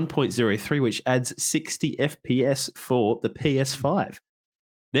 1.03, which adds 60 FPS for the PS5.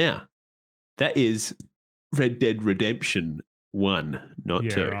 Now, that is Red Dead Redemption 1, not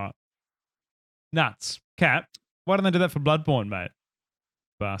 2. Right. Nuts. Cap, why don't they do that for Bloodborne, mate?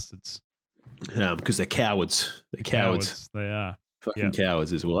 Bastards. Because they're cowards. They're cowards. They are. Fucking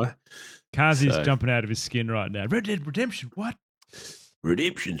cowards is why. Kazi's jumping out of his skin right now. Red Dead Redemption, what?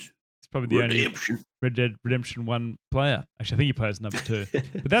 Redemptions. It's probably the only Red Dead Redemption 1 player. Actually, I think he plays number 2.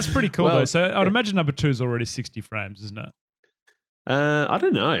 But that's pretty cool, though. So I'd imagine number 2 is already 60 frames, isn't it? I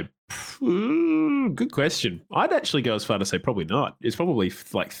don't know. Good question. I'd actually go as far to say probably not. It's probably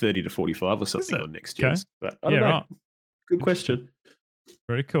like 30 to 45 or something on next gen. But I don't know. Right. Good question.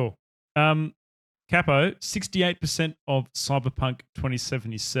 Very cool. Capo, 68% of Cyberpunk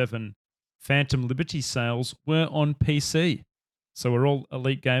 2077 Phantom Liberty sales were on PC. So we're all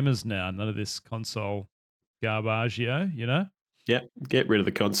elite gamers now. None of this console garbaggio, you know? Yeah, get rid of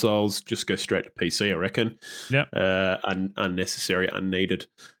the consoles. Just go straight to PC, I reckon. Yeah. Unnecessary, unneeded.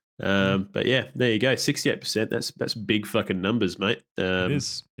 But yeah, there you go. 68%. That's big fucking numbers, mate. It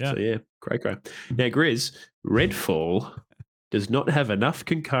is. Yeah. So yeah, great. Now, Grizz, Redfall does not have enough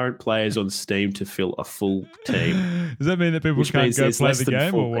concurrent players on Steam to fill a full team. Does that mean that people can't go play the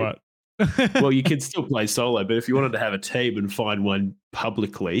game or what? Well, you can still play solo, but if you wanted to have a team and find one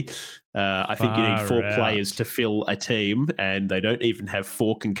publicly, I think you need 4 players to fill a team, and they don't even have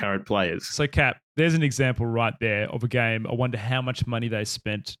 4 concurrent players. So, Cap, there's an example right there of a game. I wonder how much money they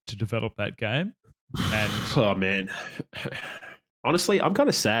spent to develop that game. And oh man, honestly, I'm kind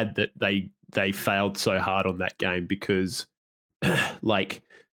of sad that they failed so hard on that game because, like,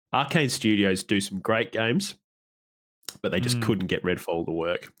 Arcane Studios do some great games, but they just couldn't get Redfall to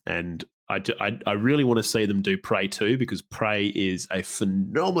work. And I really want to see them do Prey 2 because Prey is a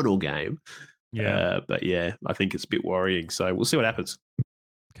phenomenal game. Yeah. But yeah, I think it's a bit worrying. So we'll see what happens.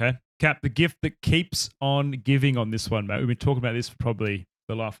 Okay. Cap, the gift that keeps on giving on this one, mate. We've been talking about this for probably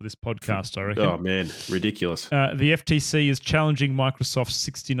the life of this podcast, I reckon. Oh, man. Ridiculous. The FTC is challenging Microsoft's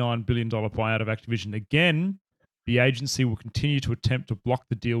 $69 billion buyout of Activision again. The agency will continue to attempt to block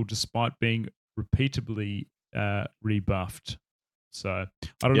the deal despite being repeatedly rebuffed. So I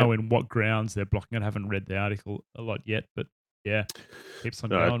don't know in what grounds they're blocking it. I haven't read the article a lot yet, but yeah, keeps on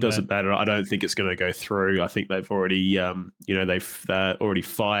going. It doesn't matter. I don't think it's going to go through. I think they've already, they've already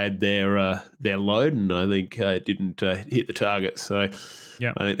fired their load, and I think it didn't hit the target. So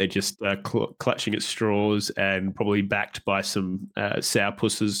I think they're just clutching at straws and probably backed by some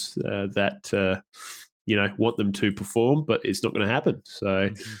sourpusses that want them to perform, but it's not going to happen. So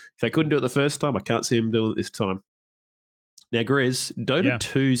if they couldn't do it the first time, I can't see them doing it this time. Now, Grizz, Dota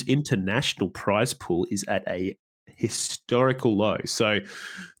 2's international prize pool is at a historical low. So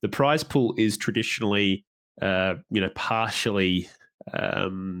the prize pool is traditionally, partially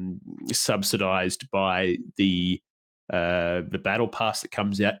subsidized by the battle pass that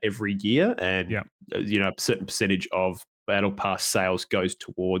comes out every year, and a certain percentage of battle pass sales goes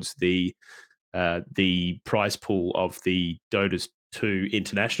towards the prize pool of the Dota 2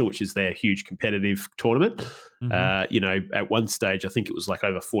 International, which is their huge competitive tournament. At one stage, I think it was like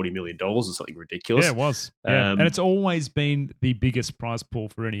over $40 million or something ridiculous. Yeah, it was. Yeah. And it's always been the biggest prize pool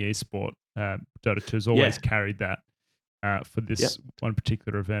for any esport. Dota 2 has always carried that for this one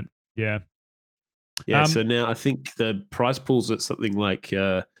particular event. Yeah. Yeah, so now I think the prize pool's at something like,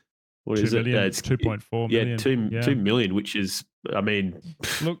 what is it? It's 2.4 million. Yeah, 2 million, which is, I mean,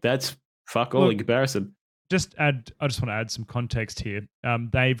 that's fuck all in comparison. I just want to add some context here.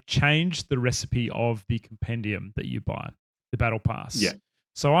 They've changed the recipe of the compendium that you buy, the Battle Pass. Yeah.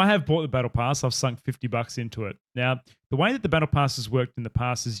 So I have bought the Battle Pass. I've sunk $50 into it. Now, the way that the Battle Pass has worked in the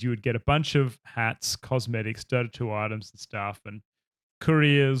past is you would get a bunch of hats, cosmetics, Dota 2 items and stuff, and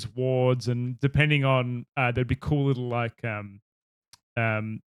couriers, wards, and depending on, there'd be cool little like cavern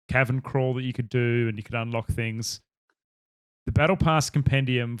crawl that you could do, and you could unlock things. The Battle Pass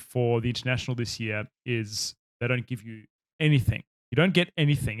compendium for the International this year is they don't give you anything. You don't get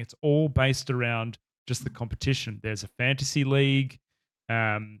anything. It's all based around just the competition. There's a fantasy league.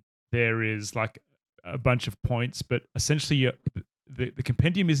 There is like a bunch of points, but essentially the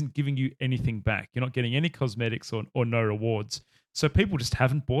compendium isn't giving you anything back. You're not getting any cosmetics or no rewards. So people just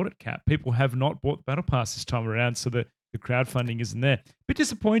haven't bought it, Cap. People have not bought the Battle Pass this time around, so the crowdfunding isn't there. Bit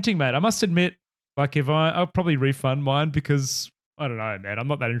disappointing, mate. I must admit, like I'll probably refund mine because I don't know, man. I'm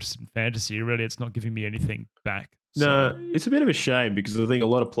not that interested in fantasy. Really, it's not giving me anything back. So No, it's a bit of a shame because I think a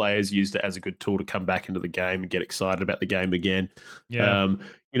lot of players used it as a good tool to come back into the game and get excited about the game again. yeah, Um,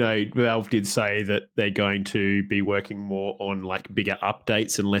 Valve did say that they're going to be working more on like bigger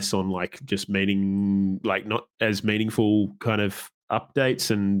updates and less on like just not as meaningful kind of updates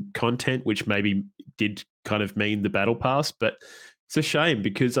and content, which maybe did kind of mean the battle pass. But it's a shame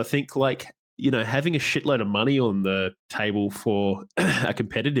because I think having a shitload of money on the table for a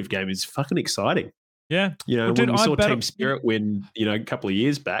competitive game is fucking exciting. yeah. Well, dude, When we I saw battle. Team Spirit win, a couple of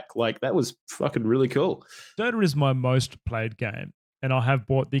years back, like that was fucking really cool. Dota is my most played game, and I have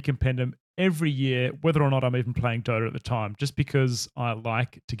bought the compendium every year, whether or not I'm even playing Dota at the time, just because I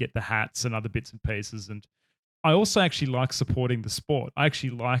like to get the hats and other bits and pieces. And I also actually like supporting the sport. I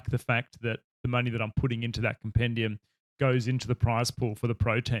actually like the fact that the money that I'm putting into that compendium goes into the prize pool for the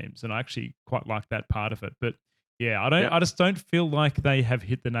pro teams, and I actually quite like that part of it. But yeah, I don't. Yeah. I just don't feel like they have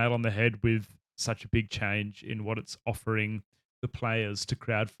hit the nail on the head with such a big change in what it's offering the players to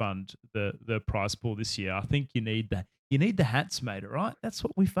crowdfund the prize pool this year. I think you need that. You need the hats, mate. All right, that's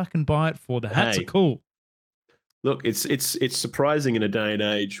what we fucking buy it for. The hats are Hey, cool. look, it's surprising in a day and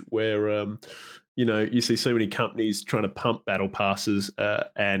age where you see so many companies trying to pump battle passes,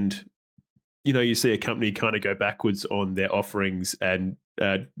 and you see a company kind of go backwards on their offerings and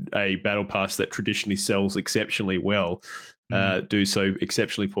a battle pass that traditionally sells exceptionally well Mm. do so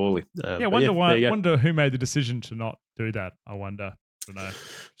exceptionally poorly. Yeah, But yeah, wonder there why. you go. Wonder who made the decision to not do that. I wonder. I don't know.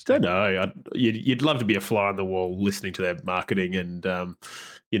 Don't Interesting. know. You'd love to be a fly on the wall listening to their marketing and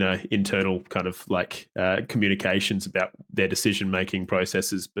internal kind of like communications about their decision making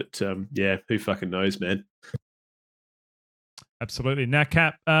processes. But yeah, who fucking knows, man? Absolutely. Now,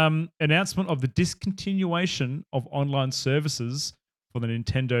 Cap, announcement of the discontinuation of online services for the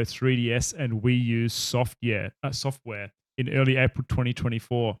Nintendo 3DS and Wii U software in early April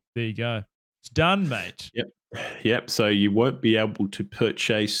 2024. There you go. It's done, mate. Yep. Yep. So you won't be able to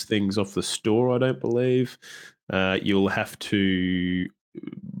purchase things off the store, I don't believe. You'll have to.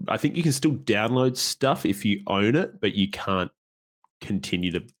 I think you can still download stuff if you own it, but you can't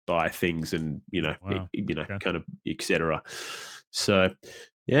continue to buy things and Wow. Okay. kind of etc. So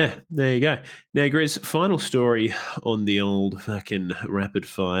yeah, there you go. Now, Grizz, final story on the old fucking rapid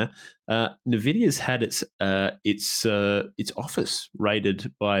fire. Nvidia's had its office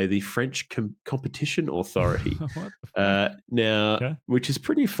raided by the French Competition Authority. What the fuck? Now, Okay. which is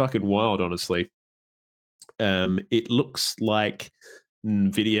pretty fucking wild, honestly. It looks like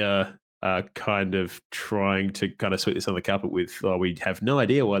Nvidia are kind of trying to kind of sweep this on the carpet with, oh, we have no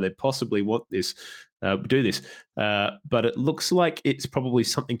idea why they possibly want this, do this. But it looks like it's probably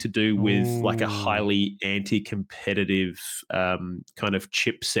something to do with like a Ooh. highly anti-competitive kind of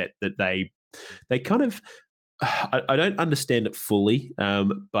chipset that they kind of. I don't understand it fully,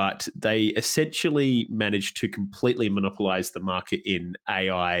 but they essentially managed to completely monopolize the market in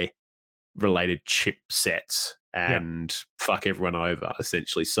AI related chipsets Yeah. and fuck everyone over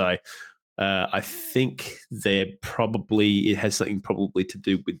essentially. So I think it has something probably to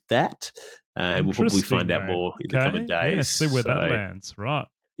do with that, and we'll probably Interesting, find out mate. more in the coming Okay. Yeah. days. See where that So lands. Right.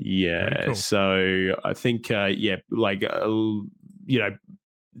 Very yeah, cool. so I think like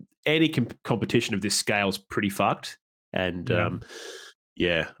any competition of this scale is pretty fucked, and Yeah.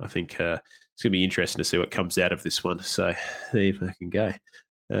 yeah, I think it's gonna be interesting to see what comes out of this one. So there you fucking go.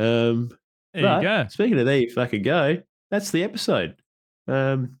 Um, There you but go. speaking of there you fucking go, that's the episode.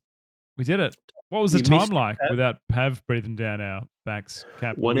 We did it. What was the We time missed like without Pav breathing down our backs,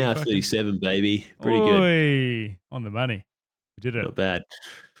 Cap? Were 1 we hour fucking 37, baby. Pretty good. oi on the money? We did it. Not bad.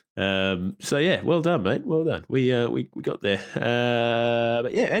 So yeah, well done, mate. Well done. We got there.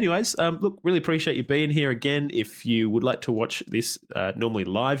 But yeah, anyways, look, really appreciate you being here again. If you would like to watch this normally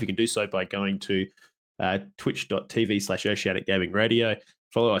live, you can do so by going to twitch.tv/Oceanic Gaming Radio.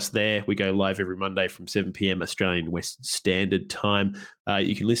 Follow us there. We go live every Monday from 7 p.m. Australian Western Standard Time.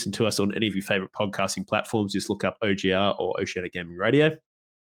 You can listen to us on any of your favorite podcasting platforms. Just look up OGR or Oceanic Gaming Radio.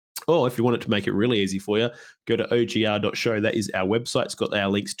 Or if you want it to make it really easy for you, go to ogr.show. That is our website. It's got our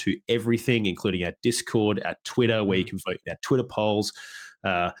links to everything, including our Discord, our Twitter, where you can vote in our Twitter polls.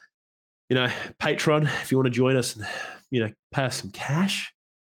 Patreon, if you want to join us and, pay us some cash,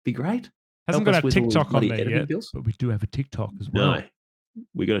 be great. Hasn't Help got us our with all these TikTok on bloody there editing yet, bills. but we do have a TikTok as No, well.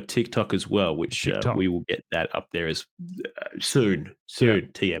 we got a TikTok as well, The which TikTok. we will get that up there as soon. Yeah.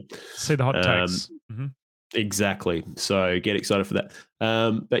 TM. See the hot takes. Exactly. So get excited for that.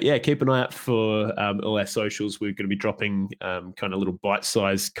 But yeah, keep an eye out for all our socials. We're going to be dropping kind of little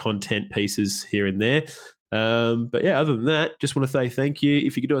bite-sized content pieces here and there. But yeah, other than that, just want to say thank you.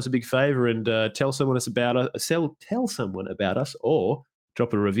 If you could do us a big favor and tell someone about us, or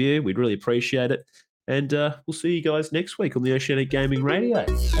drop a review, we'd really appreciate it. And we'll see you guys next week on the Oceanic Gaming Radio.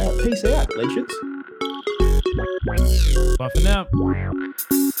 Peace out, legends. Bye for now.